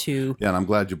enough to. Yeah. And I'm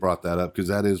glad you brought that up, because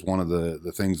that is one of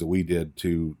the things that we did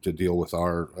to deal with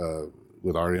our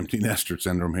empty nester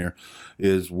syndrome here,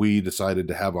 is we decided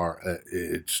to have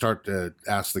start to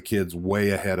ask the kids way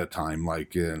ahead of time,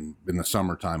 like in the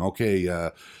summertime. Okay,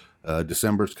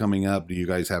 December's coming up. Do you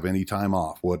guys have any time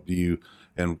off?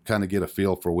 And kind of get a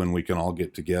feel for when we can all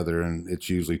get together. And it's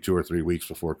usually 2 or 3 weeks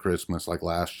before Christmas. Like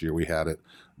last year, we had it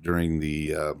during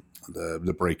the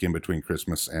break in between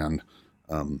Christmas and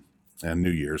New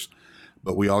Year's.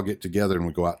 But we all get together and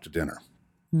we go out to dinner.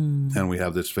 And we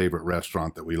have this favorite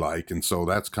restaurant that we like. And so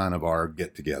that's kind of our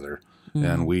get together.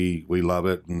 And we love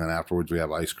it. And then afterwards we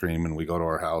have ice cream and we go to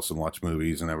our house and watch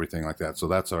movies and everything like that. So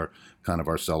that's our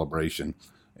celebration.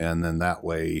 And then that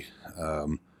way,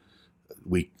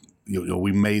 we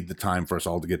made the time for us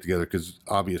all to get together, because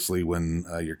obviously when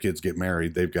your kids get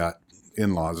married, they've got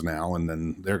in-laws now, and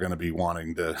then they're going to be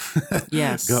wanting to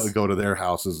go to their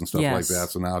houses and stuff like that.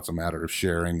 So now it's a matter of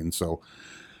sharing. And so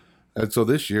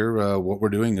this year, what we're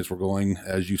doing is we're going,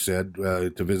 as you said,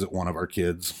 to visit one of our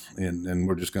kids, and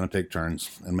we're just going to take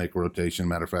turns and make a rotation.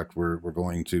 Matter of fact, we're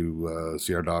going to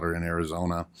see our daughter in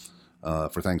Arizona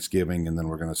for Thanksgiving, and then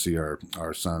we're going to see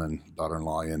our son and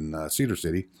daughter-in-law in Cedar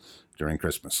City during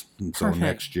Christmas. And so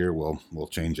next year we'll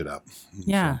change it up.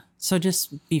 Yeah. So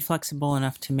just be flexible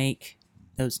enough to make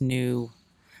those new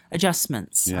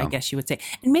adjustments, I guess you would say.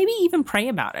 And maybe even pray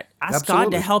about it. Ask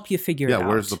God to help you figure it out. Yeah,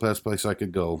 where's the best place I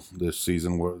could go this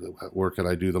season? Where could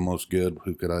I do the most good?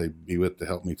 Who could I be with to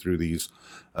help me through these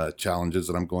challenges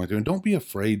that I'm going through? And don't be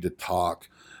afraid to talk,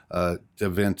 to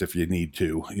vent if you need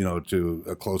to, to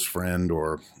a close friend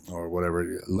or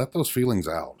whatever. Let those feelings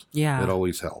out. Yeah. It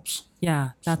always helps.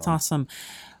 Yeah, that's awesome.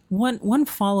 One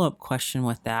follow-up question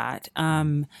with that.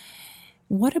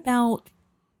 What about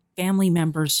family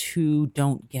members who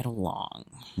don't get along?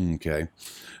 Okay.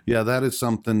 Yeah, that is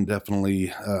something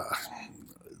definitely,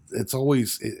 it's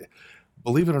always,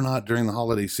 believe it or not, during the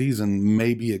holiday season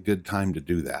may be a good time to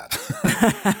do that.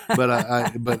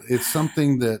 But it's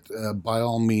something that by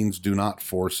all means, do not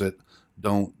force it.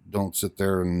 Don't sit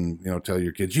there and, tell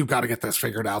your kids, you've got to get this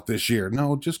figured out this year.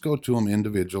 No, just go to them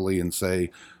individually and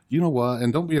say, you know what?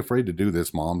 And don't be afraid to do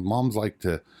this, Mom. Moms like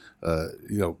to,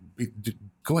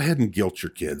 go ahead and guilt your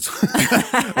kids.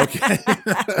 Okay.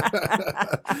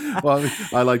 Well,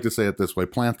 I like to say it this way: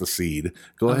 plant the seed.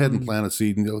 Go ahead and plant a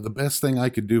seed. And the best thing I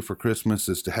could do for Christmas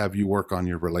is to have you work on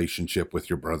your relationship with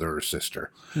your brother or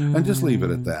sister, and just leave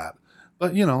it at that.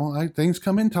 But things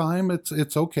come in time.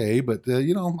 It's okay. But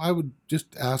I would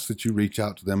just ask that you reach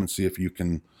out to them and see if you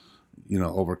can,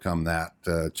 overcome that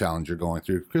challenge you're going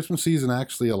through. Christmas season,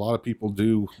 actually, a lot of people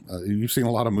do. You've seen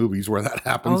a lot of movies where that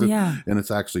happens, and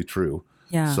it's actually true.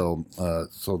 Yeah. So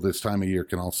this time of year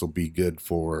can also be good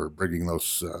for bringing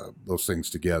those things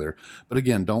together. But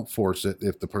again, don't force it.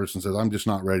 If the person says, "I'm just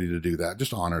not ready to do that,"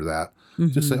 just honor that.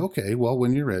 Just say, "Okay, well,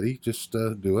 when you're ready, just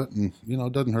do it." And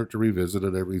it doesn't hurt to revisit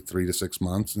it every 3 to 6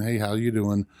 months. And hey, how you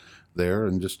doing there?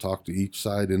 And just talk to each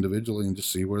side individually and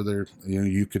just see where they're.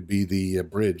 You could be the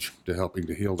bridge to helping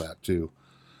to heal that too.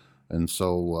 And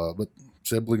so, but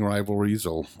sibling rivalries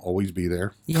will always be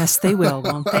there. Yes, they will,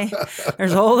 won't they? They're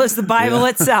as old as the Bible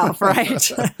itself,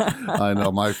 right? I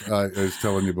know. I was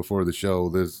telling you before the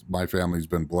show, my family's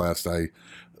been blessed.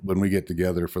 When we get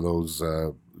together for those,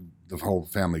 the whole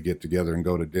family get together and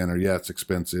go to dinner. Yeah, it's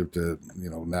expensive to,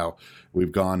 now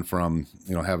we've gone from,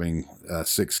 having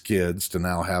 6 kids to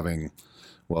now having,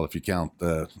 well, if you count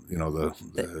the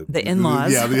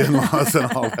in-laws. The in-laws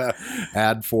and all that,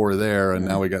 add 4 there, and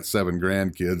now we got 7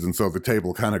 grandkids, and so the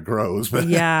table kind of grows. But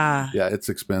yeah, it's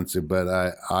expensive. But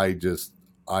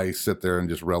I sit there and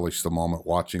just relish the moment,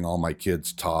 watching all my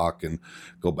kids talk and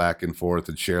go back and forth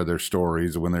and share their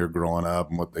stories when they were growing up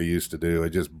and what they used to do.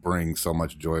 It just brings so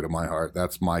much joy to my heart.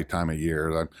 That's my time of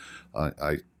year.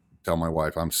 I tell my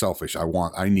wife I'm selfish.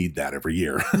 I need that every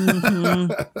year.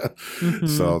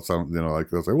 So like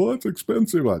they'll say, well, it's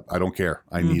expensive. I don't care.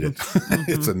 I need it.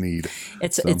 It's a need.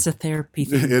 It's a therapy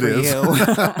thing it for is. you.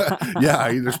 Yeah,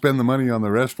 I either spend the money on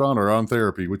the restaurant or on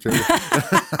therapy, whichever.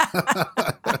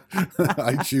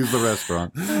 I choose the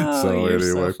restaurant. Oh, you're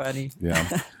so funny. Yeah.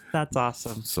 That's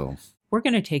awesome. So we're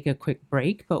going to take a quick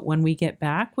break, but when we get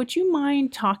back, would you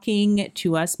mind talking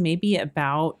to us maybe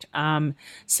about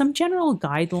some general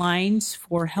guidelines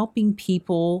for helping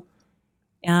people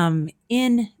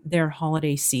in their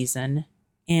holiday season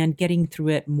and getting through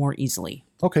it more easily?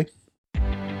 Okay.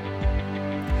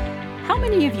 How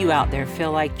many of you out there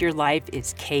feel like your life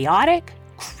is chaotic,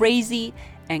 crazy,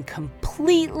 and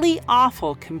completely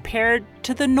awful compared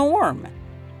to the norm?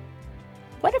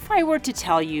 What if I were to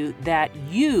tell you that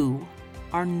you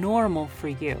are normal for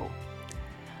you?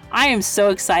 I am so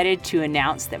excited to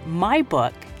announce that my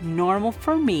book, Normal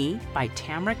for Me by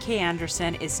Tamara K.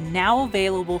 Anderson, is now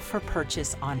available for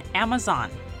purchase on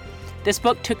Amazon. This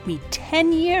book took me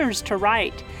 10 years to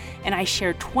write, and I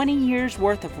share 20 years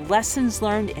worth of lessons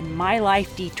learned in my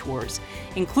life detours,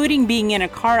 including being in a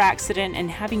car accident and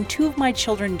having 2 of my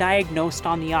children diagnosed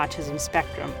on the autism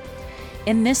spectrum.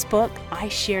 In this book, I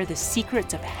share the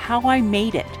secrets of how I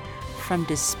made it from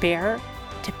despair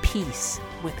to peace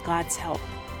with God's help.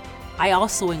 I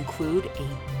also include a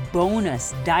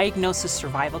bonus diagnosis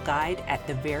survival guide at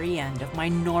the very end of my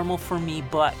Normal for Me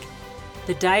book.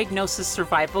 The Diagnosis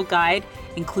Survival Guide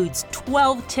includes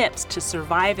 12 tips to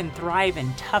survive and thrive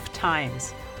in tough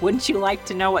times. Wouldn't you like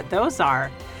to know what those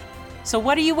are? So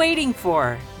what are you waiting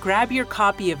for? Grab your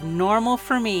copy of Normal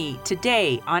for Me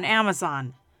today on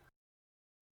Amazon.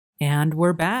 And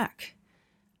we're back.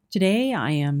 Today,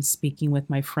 I am speaking with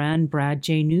my friend Brad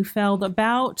J. Neufeld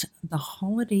about the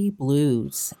holiday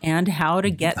blues and how to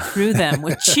get through them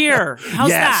with cheer.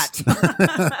 How's that?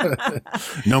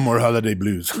 No more holiday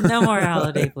blues. No more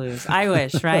holiday blues. I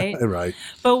wish, right? Right.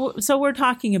 But so we're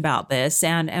talking about this,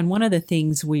 and one of the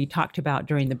things we talked about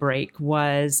during the break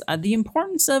was the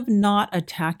importance of not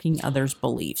attacking others'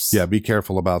 beliefs. Yeah, be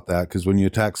careful about that, because when you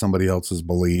attack somebody else's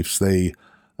beliefs,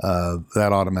 that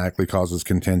automatically causes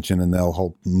contention, and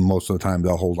most of the time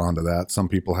they'll hold on to that. Some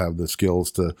people have the skills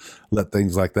to let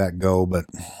things like that go, but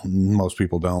most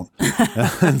people don't.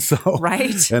 And so,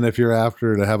 right. And if you're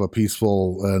after to have a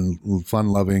peaceful and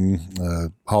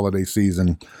fun-loving holiday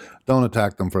season, don't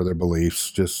attack them for their beliefs.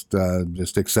 Just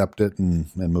accept it and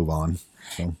move on.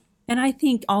 So. And I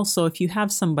think also if you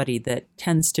have somebody that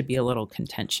tends to be a little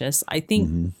contentious, I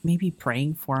think maybe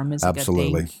praying for them is a good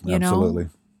thing. Absolutely.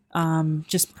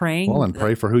 Just praying. Well, and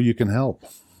pray for who you can help,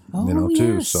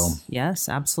 too. Yes. So yes,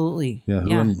 absolutely. Yeah.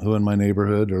 Who in my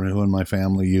neighborhood or who in my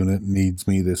family unit needs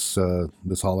me this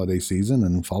holiday season,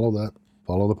 and follow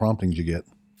the promptings you get.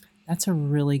 That's a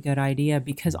really good idea,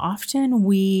 because often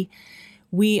we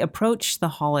approach the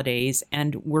holidays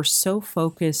and we're so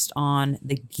focused on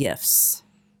the gifts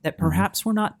that perhaps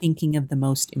we're not thinking of the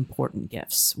most important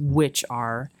gifts, which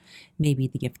are maybe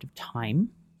the gift of time,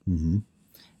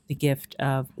 the gift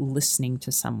of listening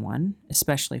to someone,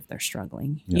 especially if they're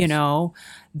struggling. Yes. You know,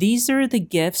 these are the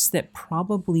gifts that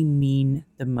probably mean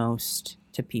the most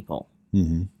to people,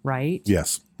 right?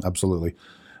 Yes, absolutely.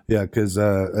 Yeah, because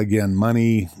again,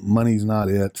 money's not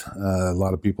it. A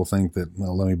lot of people think that,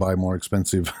 well, let me buy more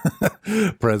expensive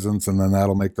presents and then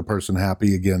that'll make the person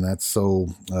happy. Again, that's so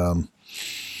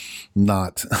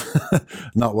not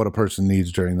not what a person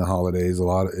needs during the holidays.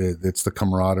 It's the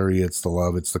camaraderie, it's the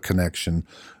love, it's the connection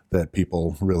that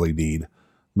people really need.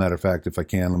 Matter of fact, if I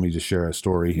can, let me just share a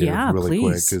story here really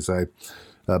quick, because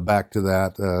back to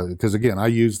that, because again, I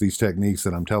use these techniques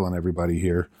that I'm telling everybody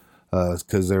here,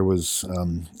 because there was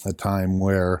a time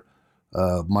where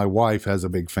my wife has a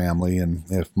big family, and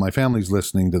if my family's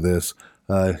listening to this,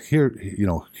 hear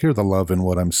the love in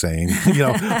what I'm saying.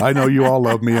 I know you all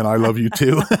love me and I love you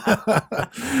too.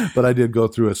 But I did go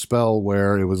through a spell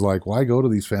where it was like, why go to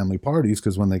these family parties?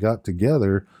 Because when they got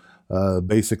together,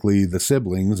 basically the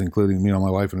siblings, including,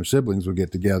 my wife and her siblings, would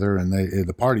get together, and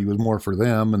the party was more for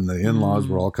them, and the in-laws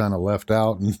were all kind of left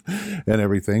out and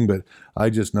everything. But I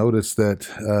just noticed that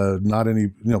not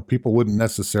any, people wouldn't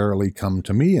necessarily come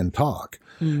to me and talk.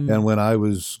 And when I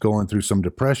was going through some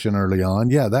depression early on,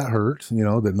 that hurt,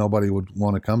 that nobody would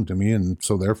want to come to me. And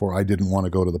so therefore I didn't want to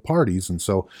go to the parties. And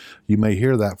so you may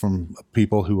hear that from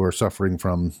people who are suffering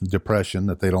from depression,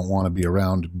 that they don't want to be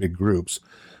around big groups.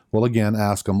 Well, again,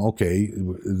 ask them, okay,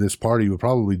 this party would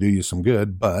probably do you some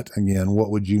good, but again, what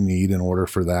would you need in order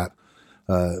for that,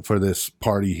 for this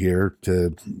party here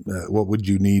to, what would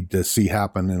you need to see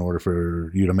happen in order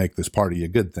for you to make this party a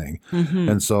good thing?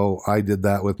 And so I did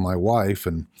that with my wife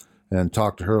and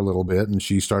talked to her a little bit, and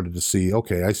she started to see,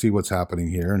 okay, I see what's happening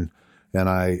here. And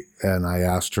I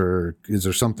asked her, is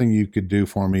there something you could do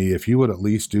for me? If you would at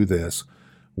least do this,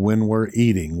 when we're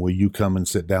eating, will you come and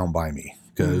sit down by me?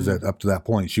 Because up to that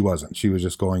point, she wasn't. She was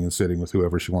just going and sitting with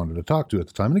whoever she wanted to talk to at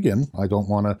the time. And again, I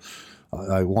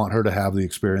want her to have the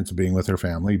experience of being with her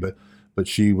family, but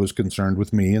she was concerned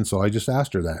with me. And so I just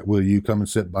asked her that, will you come and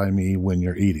sit by me when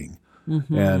you're eating?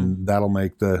 And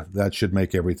that should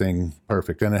make everything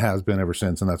perfect. And it has been ever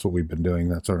since. And that's what we've been doing.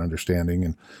 That's our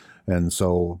understanding. And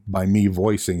so by me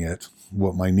voicing it,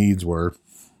 what my needs were,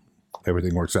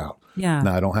 everything works out. Yeah.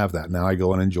 Now I don't have that. Now I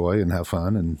go and enjoy and have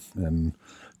fun and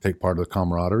take part of the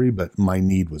camaraderie, but my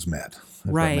need was met.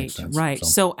 Right.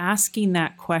 So asking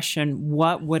that question,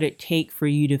 what would it take for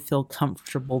you to feel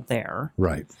comfortable there?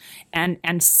 Right.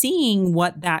 And seeing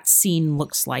what that scene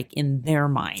looks like in their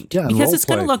mind. Yeah, because it's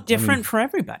going to look different for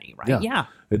everybody, right? Yeah.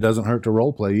 It doesn't hurt to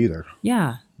role play either.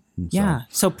 Yeah. Yeah.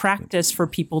 So practice for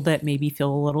people that maybe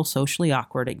feel a little socially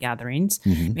awkward at gatherings.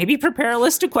 Maybe prepare a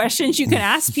list of questions you can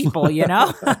ask people,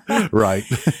 Right.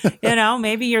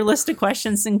 Maybe your list of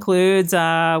questions includes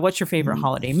what's your favorite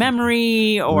holiday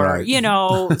memory, or,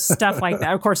 stuff like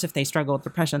that. Of course, if they struggle with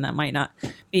depression, that might not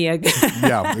be a good.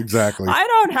 Yeah, exactly. I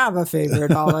don't have a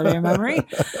favorite holiday memory.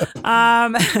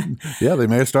 Yeah,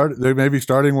 they may be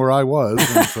starting where I was.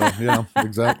 And so, yeah,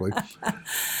 exactly.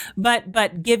 But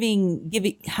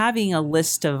having a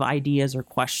list of ideas or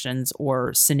questions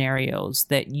or scenarios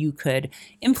that you could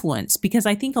influence, because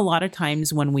I think a lot of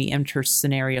times when we enter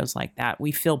scenarios like that,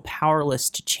 we feel powerless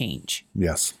to change.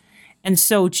 Yes. And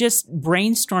so just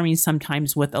brainstorming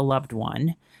sometimes with a loved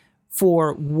one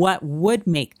for what would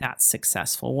make that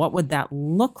successful, what would that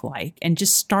look like, and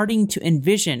just starting to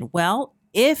envision, well,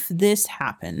 if this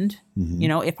happened,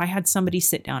 if I had somebody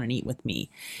sit down and eat with me,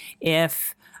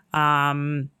 if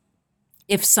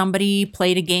somebody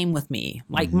played a game with me,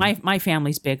 like my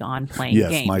family's big on playing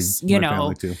games, my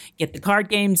family too. Get the card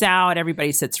games out,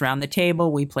 everybody sits around the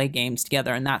table, we play games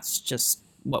together, and that's just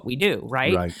what we do.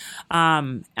 Right.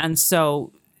 And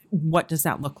so what does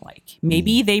that look like?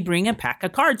 Maybe they bring a pack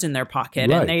of cards in their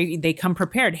pocket and they come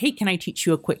prepared. Hey, can I teach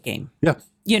you a quick game? Yeah.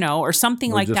 Or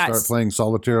something like that. Start playing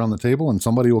solitaire on the table, and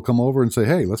somebody will come over and say,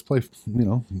 "Hey, let's play,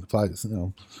 Texas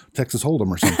Hold'em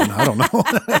or something." I don't know.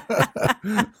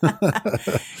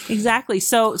 Exactly.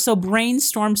 So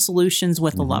brainstorm solutions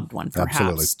with a loved one,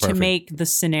 perhaps, to make the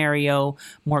scenario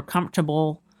more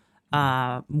comfortable,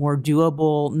 more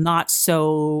doable, not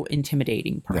so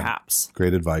intimidating, perhaps. Yeah.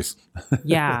 Great advice.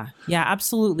 Yeah,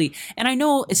 absolutely. And I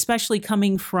know, especially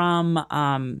coming from,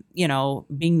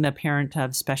 being the parent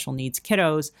of special needs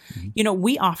kiddos,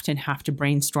 we often have to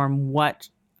brainstorm what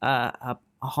a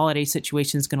holiday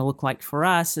situation is going to look like for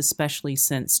us, especially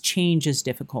since change is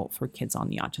difficult for kids on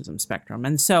the autism spectrum.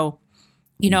 And so,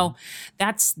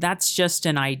 that's just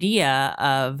an idea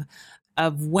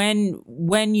of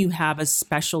when you have a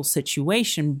special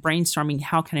situation, brainstorming,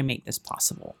 how can I make this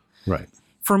possible? Right.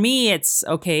 For me, it's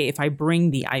okay if I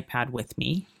bring the iPad with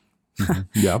me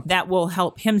Yeah. that will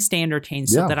help him stay entertained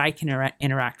so that I can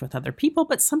interact with other people.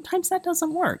 But sometimes that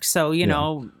doesn't work. So, you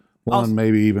know. Well, and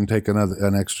maybe even take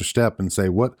an extra step and say,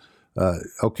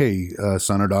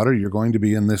 son or daughter, you're going to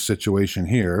be in this situation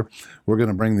here. We're going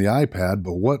to bring the iPad,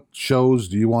 but what shows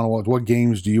do you want to watch? What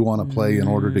games do you want to play in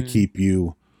order to keep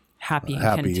you happy and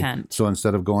content? So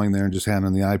instead of going there and just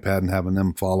handing the iPad and having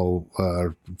them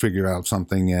figure out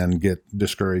something and get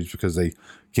discouraged because they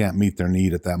can't meet their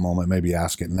need at that moment, maybe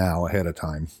ask it now ahead of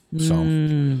time. So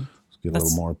get a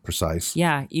little more precise.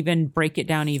 Yeah, even break it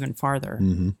down even farther.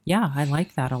 Yeah, I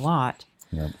like that a lot.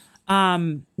 Yep.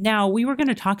 Now, we were going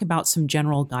to talk about some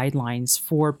general guidelines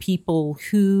for people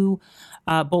who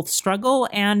both struggle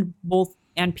and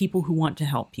people who want to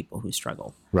help people who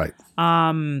struggle. Right.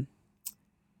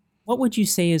 What would you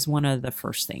say is one of the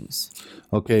first things?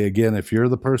 Okay, again, if you're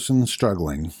the person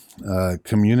struggling,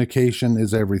 communication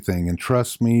is everything. And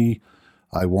trust me,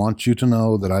 I want you to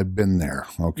know that I've been there,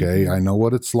 okay? I know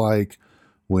what it's like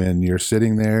when you're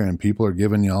sitting there and people are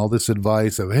giving you all this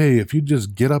advice of, hey, if you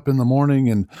just get up in the morning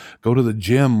and go to the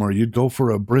gym or you'd go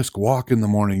for a brisk walk in the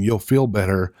morning, you'll feel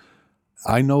better.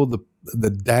 I know the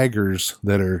daggers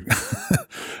that are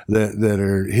that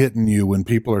are hitting you when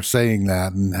people are saying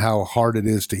that and how hard it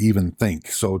is to even think.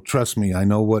 So trust me, I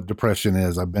know what depression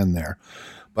is. I've been there.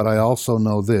 But I also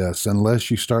know this, unless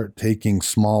you start taking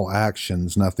small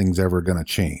actions, nothing's ever going to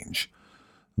change.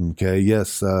 Okay.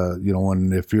 Yes.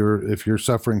 If you're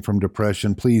suffering from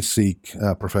depression, please seek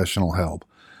professional help.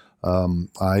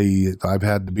 I've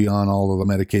had to be on all of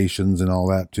the medications and all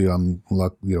that too.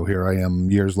 Here I am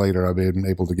years later, I've been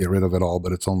able to get rid of it all,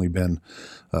 but it's only been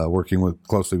working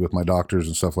closely with my doctors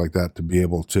and stuff like that to be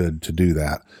able to do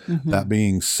that. That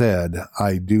being said,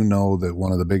 I do know that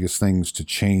one of the biggest things to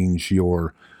change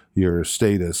your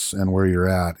status and where you're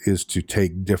at is to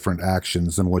take different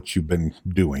actions than what you've been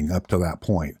doing up to that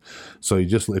point. So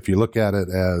if you look at it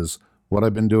as what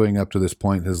I've been doing up to this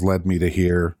point has led me to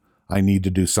here, I need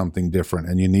to do something different,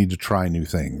 and you need to try new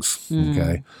things.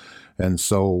 Okay. And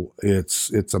so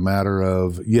it's a matter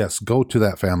of, yes, go to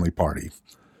that family party.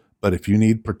 But if you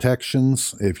need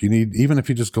protections, even if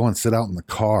you just go and sit out in the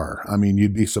car, I mean,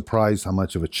 you'd be surprised how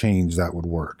much of a change that would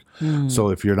work. So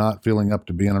if you're not feeling up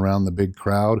to being around the big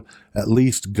crowd, at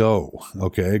least go,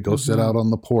 okay? Go sit out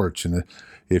on the porch. And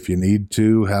if you need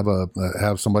to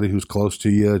have somebody who's close to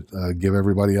you, give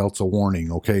everybody else a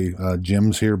warning. Okay,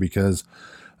 Jim's here because,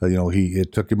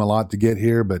 it took him a lot to get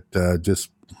here, but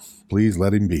just please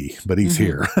let him be, but he's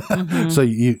here. So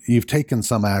you've taken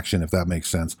some action, if that makes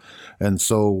sense. And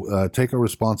so take a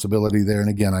responsibility there. And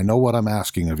again, I know what I'm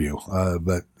asking of you,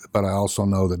 but I also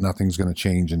know that nothing's going to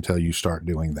change until you start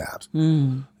doing that.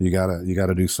 You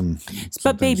gotta do some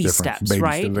baby steps,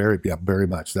 right? Very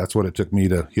much. That's what it took me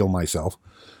to heal myself,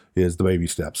 is the baby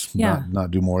steps. Yeah.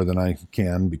 Not do more than I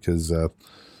can because,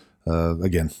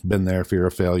 again, been there, fear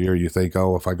of failure. You think,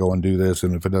 oh, if I go and do this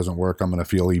and if it doesn't work, I'm going to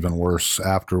feel even worse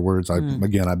afterwards.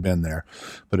 Again, I've been there.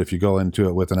 But if you go into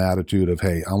it with an attitude of,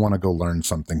 hey, I want to go learn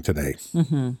something today.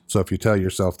 So if you tell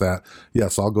yourself that,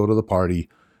 yes, I'll go to the party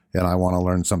and I want to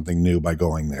learn something new by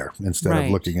going there instead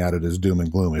of looking at it as doom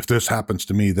and gloom. If this happens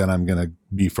to me, then I'm going to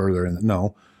be further in.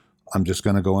 No, I'm just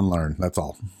going to go and learn. That's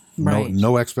all. Right.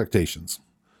 No expectations.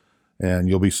 And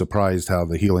you'll be surprised how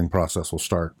the healing process will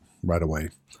start right away.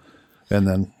 And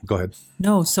then go ahead.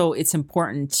 No, so it's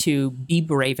important to be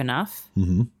brave enough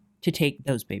to take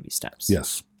those baby steps.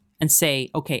 Yes. And say,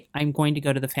 okay, I'm going to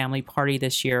go to the family party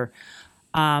this year,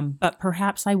 but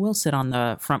perhaps I will sit on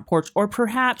the front porch. Or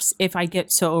perhaps if I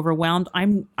get so overwhelmed,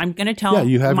 I'm going to tell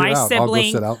my sibling, I'll go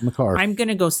sit out in the car. I'm going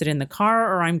to go sit in the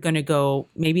car, or I'm going to go,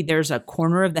 maybe there's a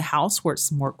corner of the house where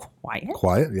it's more quiet.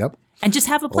 Quiet, yep. And just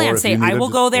have a plan. Say, I will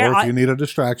go there. Or if you need a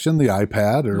distraction, the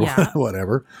iPad or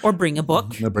whatever. Or bring a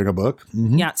book. Bring a book.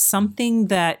 Yeah, something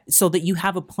so that you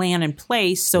have a plan in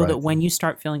place so that when you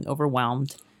start feeling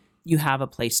overwhelmed, you have a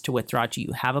place to withdraw to.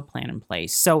 You have a plan in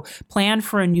place. So plan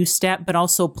for a new step, but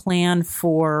also plan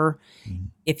for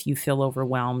if you feel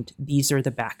overwhelmed, these are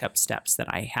the backup steps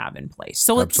that I have in place.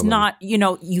 So it's not,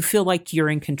 you feel like you're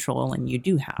in control, and you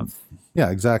do have. Yeah,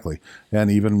 exactly.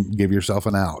 And even give yourself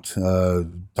an out.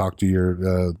 Talk to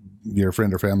your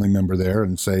friend or family member there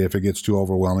and say, if it gets too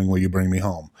overwhelming, will you bring me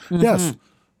home? Yes.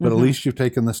 But at least you've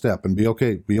taken the step, and be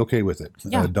okay with it.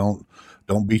 Yeah.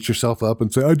 Don't beat yourself up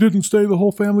and say, I didn't stay the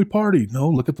whole family party. No,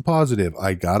 look at the positive.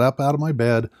 I got up out of my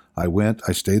bed. I went,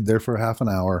 I stayed there for half an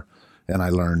hour, and I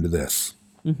learned this.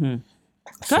 Good.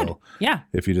 So yeah.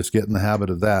 If you just get in the habit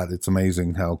of that, it's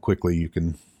amazing how quickly you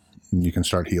can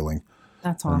start healing.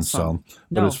 That's awesome. And so,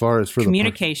 no, but as far as for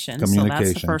communication, so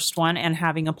that's the first one, and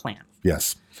having a plan.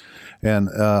 Yes. And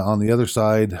on the other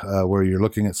side, where you're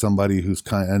looking at somebody who's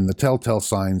and the telltale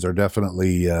signs are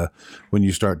definitely when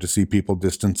you start to see people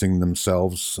distancing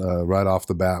themselves right off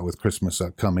the bat with Christmas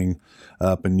coming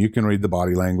up, and you can read the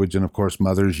body language. And of course,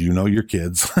 mothers, you know your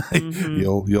kids,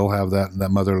 you'll have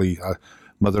that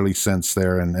motherly sense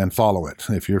there, and follow it.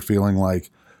 If you're feeling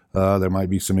like there might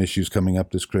be some issues coming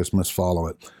up this Christmas, follow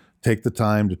it. Take the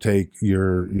time to take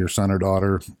your son or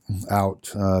daughter out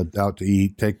to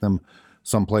eat. Take them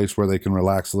someplace where they can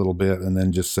relax a little bit, and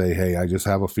then just say, hey, I just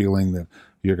have a feeling that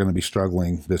you're going to be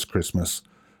struggling this Christmas.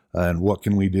 And what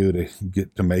can we do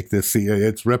to make this? See,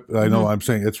 I know I'm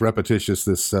saying it's repetitious,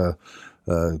 this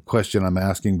question I'm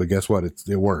asking, but guess what?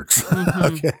 It works.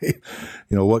 Okay.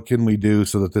 What can we do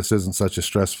so that this isn't such a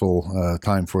stressful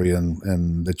time for you,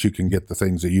 and that you can get the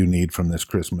things that you need from this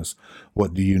Christmas?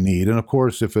 What do you need? And of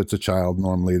course, if it's a child,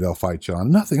 normally they'll fight you on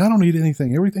nothing. I don't need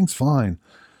anything. Everything's fine.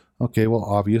 Okay, well,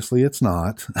 obviously it's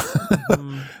not.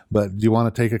 But do you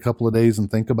want to take a couple of days and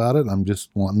think about it? I'm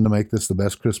just wanting to make this the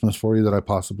best Christmas for you that I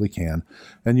possibly can.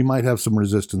 And you might have some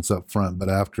resistance up front, but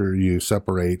after you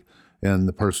separate and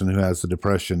the person who has the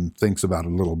depression thinks about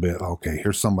it a little bit, okay,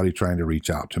 here's somebody trying to reach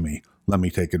out to me. Let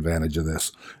me take advantage of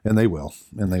this. And they will.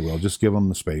 Just give them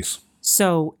the space.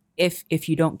 So if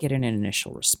you don't get an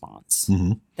initial response,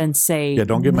 then say... Yeah,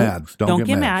 don't get mad. Don't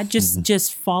get mad.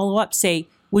 Just follow up. Say,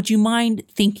 would you mind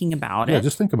thinking about it? Yeah,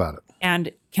 just think about it.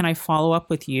 And can I follow up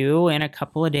with you in a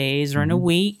couple of days or in a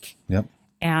week? Yep.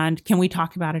 And can we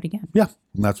talk about it again? Yeah,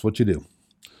 and that's what you do.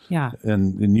 Yeah.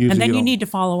 And usually then you need to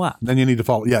follow up. Then you need to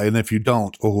follow. Yeah, and if you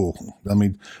don't, let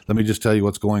me just tell you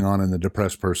what's going on in the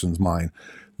depressed person's mind.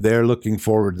 They're looking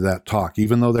forward to that talk.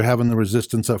 Even though they're having the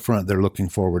resistance up front, they're looking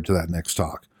forward to that next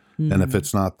talk. And if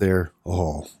it's not there,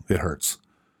 it hurts.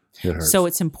 It hurts. So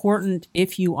it's important,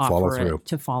 if you offer it,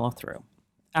 to follow through.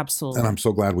 Absolutely. And I'm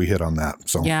so glad we hit on that.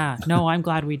 So yeah, no, I'm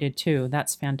glad we did too.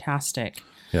 That's fantastic.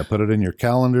 Yeah, put it in your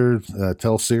calendar.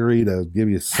 Tell Siri to give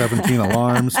you 17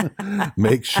 alarms.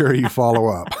 Make sure you follow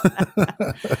up.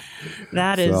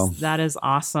 That is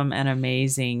awesome and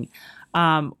amazing.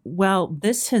 Well,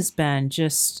 this has been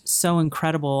just so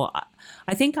incredible.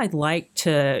 I think I'd like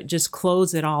to just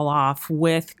close it all off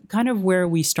with kind of where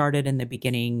we started in the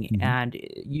beginning, and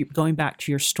you going back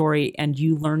to your story and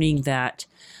you learning that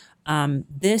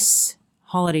this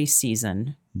holiday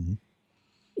season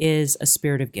is a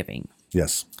spirit of giving.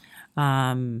 Yes.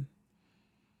 My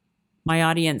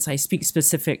audience, I speak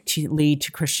specifically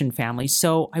to Christian families.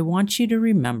 So I want you to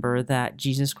remember that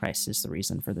Jesus Christ is the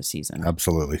reason for the season.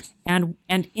 Absolutely. And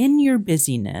in your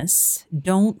busyness,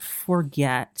 don't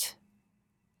forget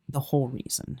the whole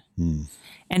reason.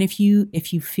 And if you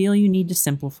feel you need to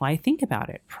simplify, think about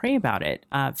it, pray about it,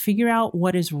 figure out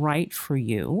what is right for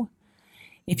you.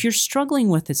 If you're struggling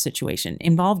with the situation,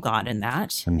 involve God in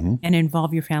that and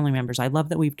involve your family members. I love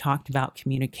that we've talked about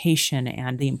communication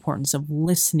and the importance of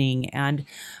listening. And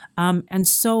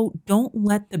so don't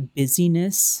let the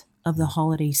busyness of the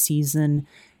holiday season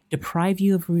deprive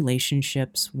you of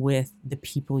relationships with the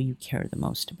people you care the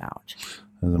most about.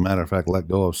 As a matter of fact, let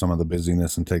go of some of the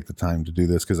busyness and take the time to do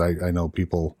this, because I know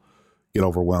people get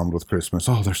overwhelmed with Christmas.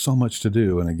 Oh, there's so much to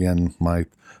do. And again, my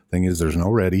thing is there's no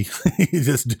ready. You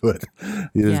just do it.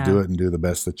 You just do it and do the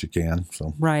best that you can.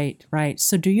 So Right.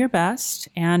 So do your best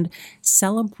and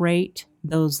celebrate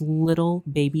those little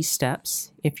baby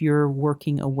steps if you're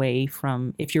working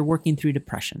through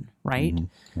depression, right?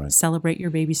 Right. Celebrate your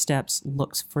baby steps,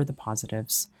 look for the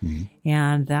positives.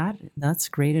 And that's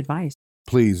great advice.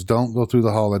 Please don't go through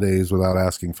the holidays without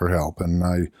asking for help.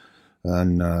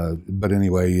 But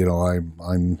anyway,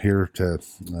 I'm here to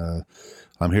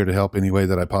help any way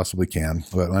that I possibly can.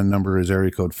 But my number is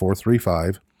area code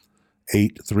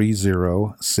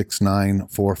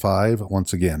 435-830-6945.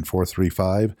 Once again,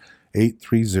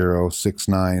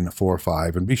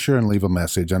 435-830-6945. And be sure and leave a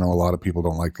message. I know a lot of people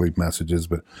don't like to leave messages,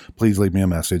 but please leave me a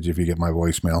message if you get my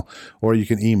voicemail. Or you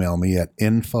can email me at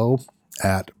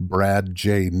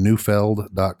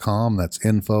info@bradjneufeld.com. That's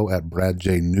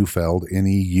info@bradjneufeld,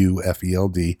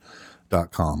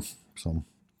 NEUFELD.com. So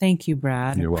thank you,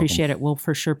 Brad. You're Appreciate welcome. it. We'll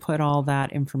for sure put all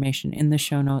that information in the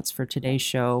show notes for today's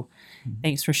show.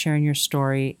 Thanks for sharing your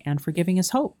story and for giving us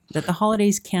hope that the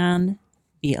holidays can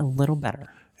be a little better.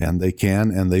 And they can,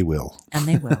 and they will. And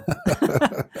they will.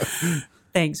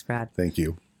 Thanks, Brad. Thank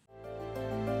you.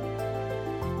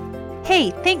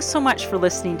 Hey, thanks so much for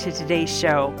listening to today's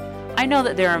show. I know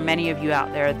that there are many of you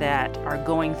out there that are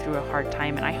going through a hard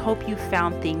time, and I hope you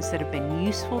found things that have been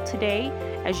useful today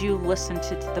as you listen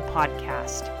to the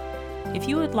podcast. If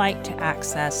you would like to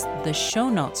access the show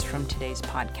notes from today's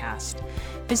podcast,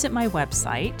 visit my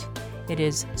website. It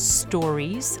is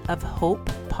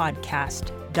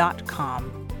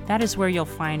storiesofhopepodcast.com. That is where you'll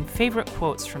find favorite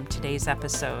quotes from today's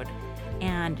episode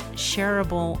and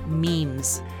shareable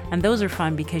memes. And those are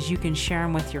fun because you can share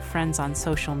them with your friends on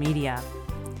social media.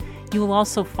 You will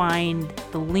also find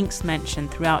the links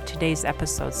mentioned throughout today's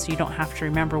episode, so you don't have to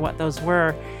remember what those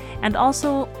were. And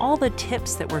also all the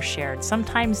tips that were shared.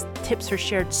 Sometimes tips are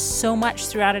shared so much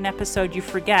throughout an episode you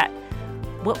forget.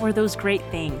 What were those great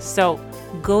things? So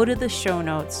go to the show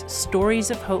notes,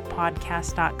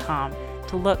 storiesofhopepodcast.com,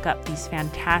 to look up these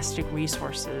fantastic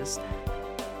resources.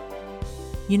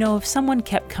 You know, if someone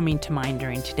kept coming to mind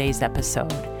during today's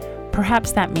episode,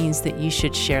 perhaps that means that you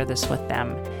should share this with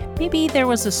them. Maybe there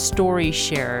was a story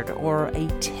shared or a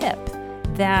tip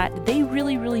that they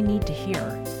really, really need to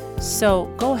hear. So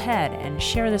go ahead and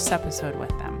share this episode with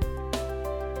them.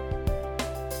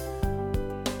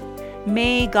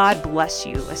 May God bless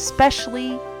you,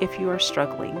 especially if you are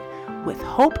struggling, with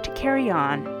hope to carry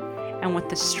on and with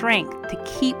the strength to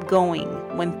keep going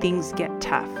when things get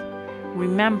tough.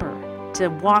 Remember to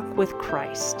walk with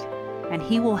Christ, and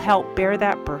He will help bear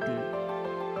that burden.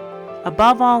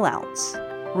 Above all else,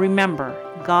 remember,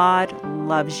 God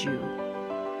loves you.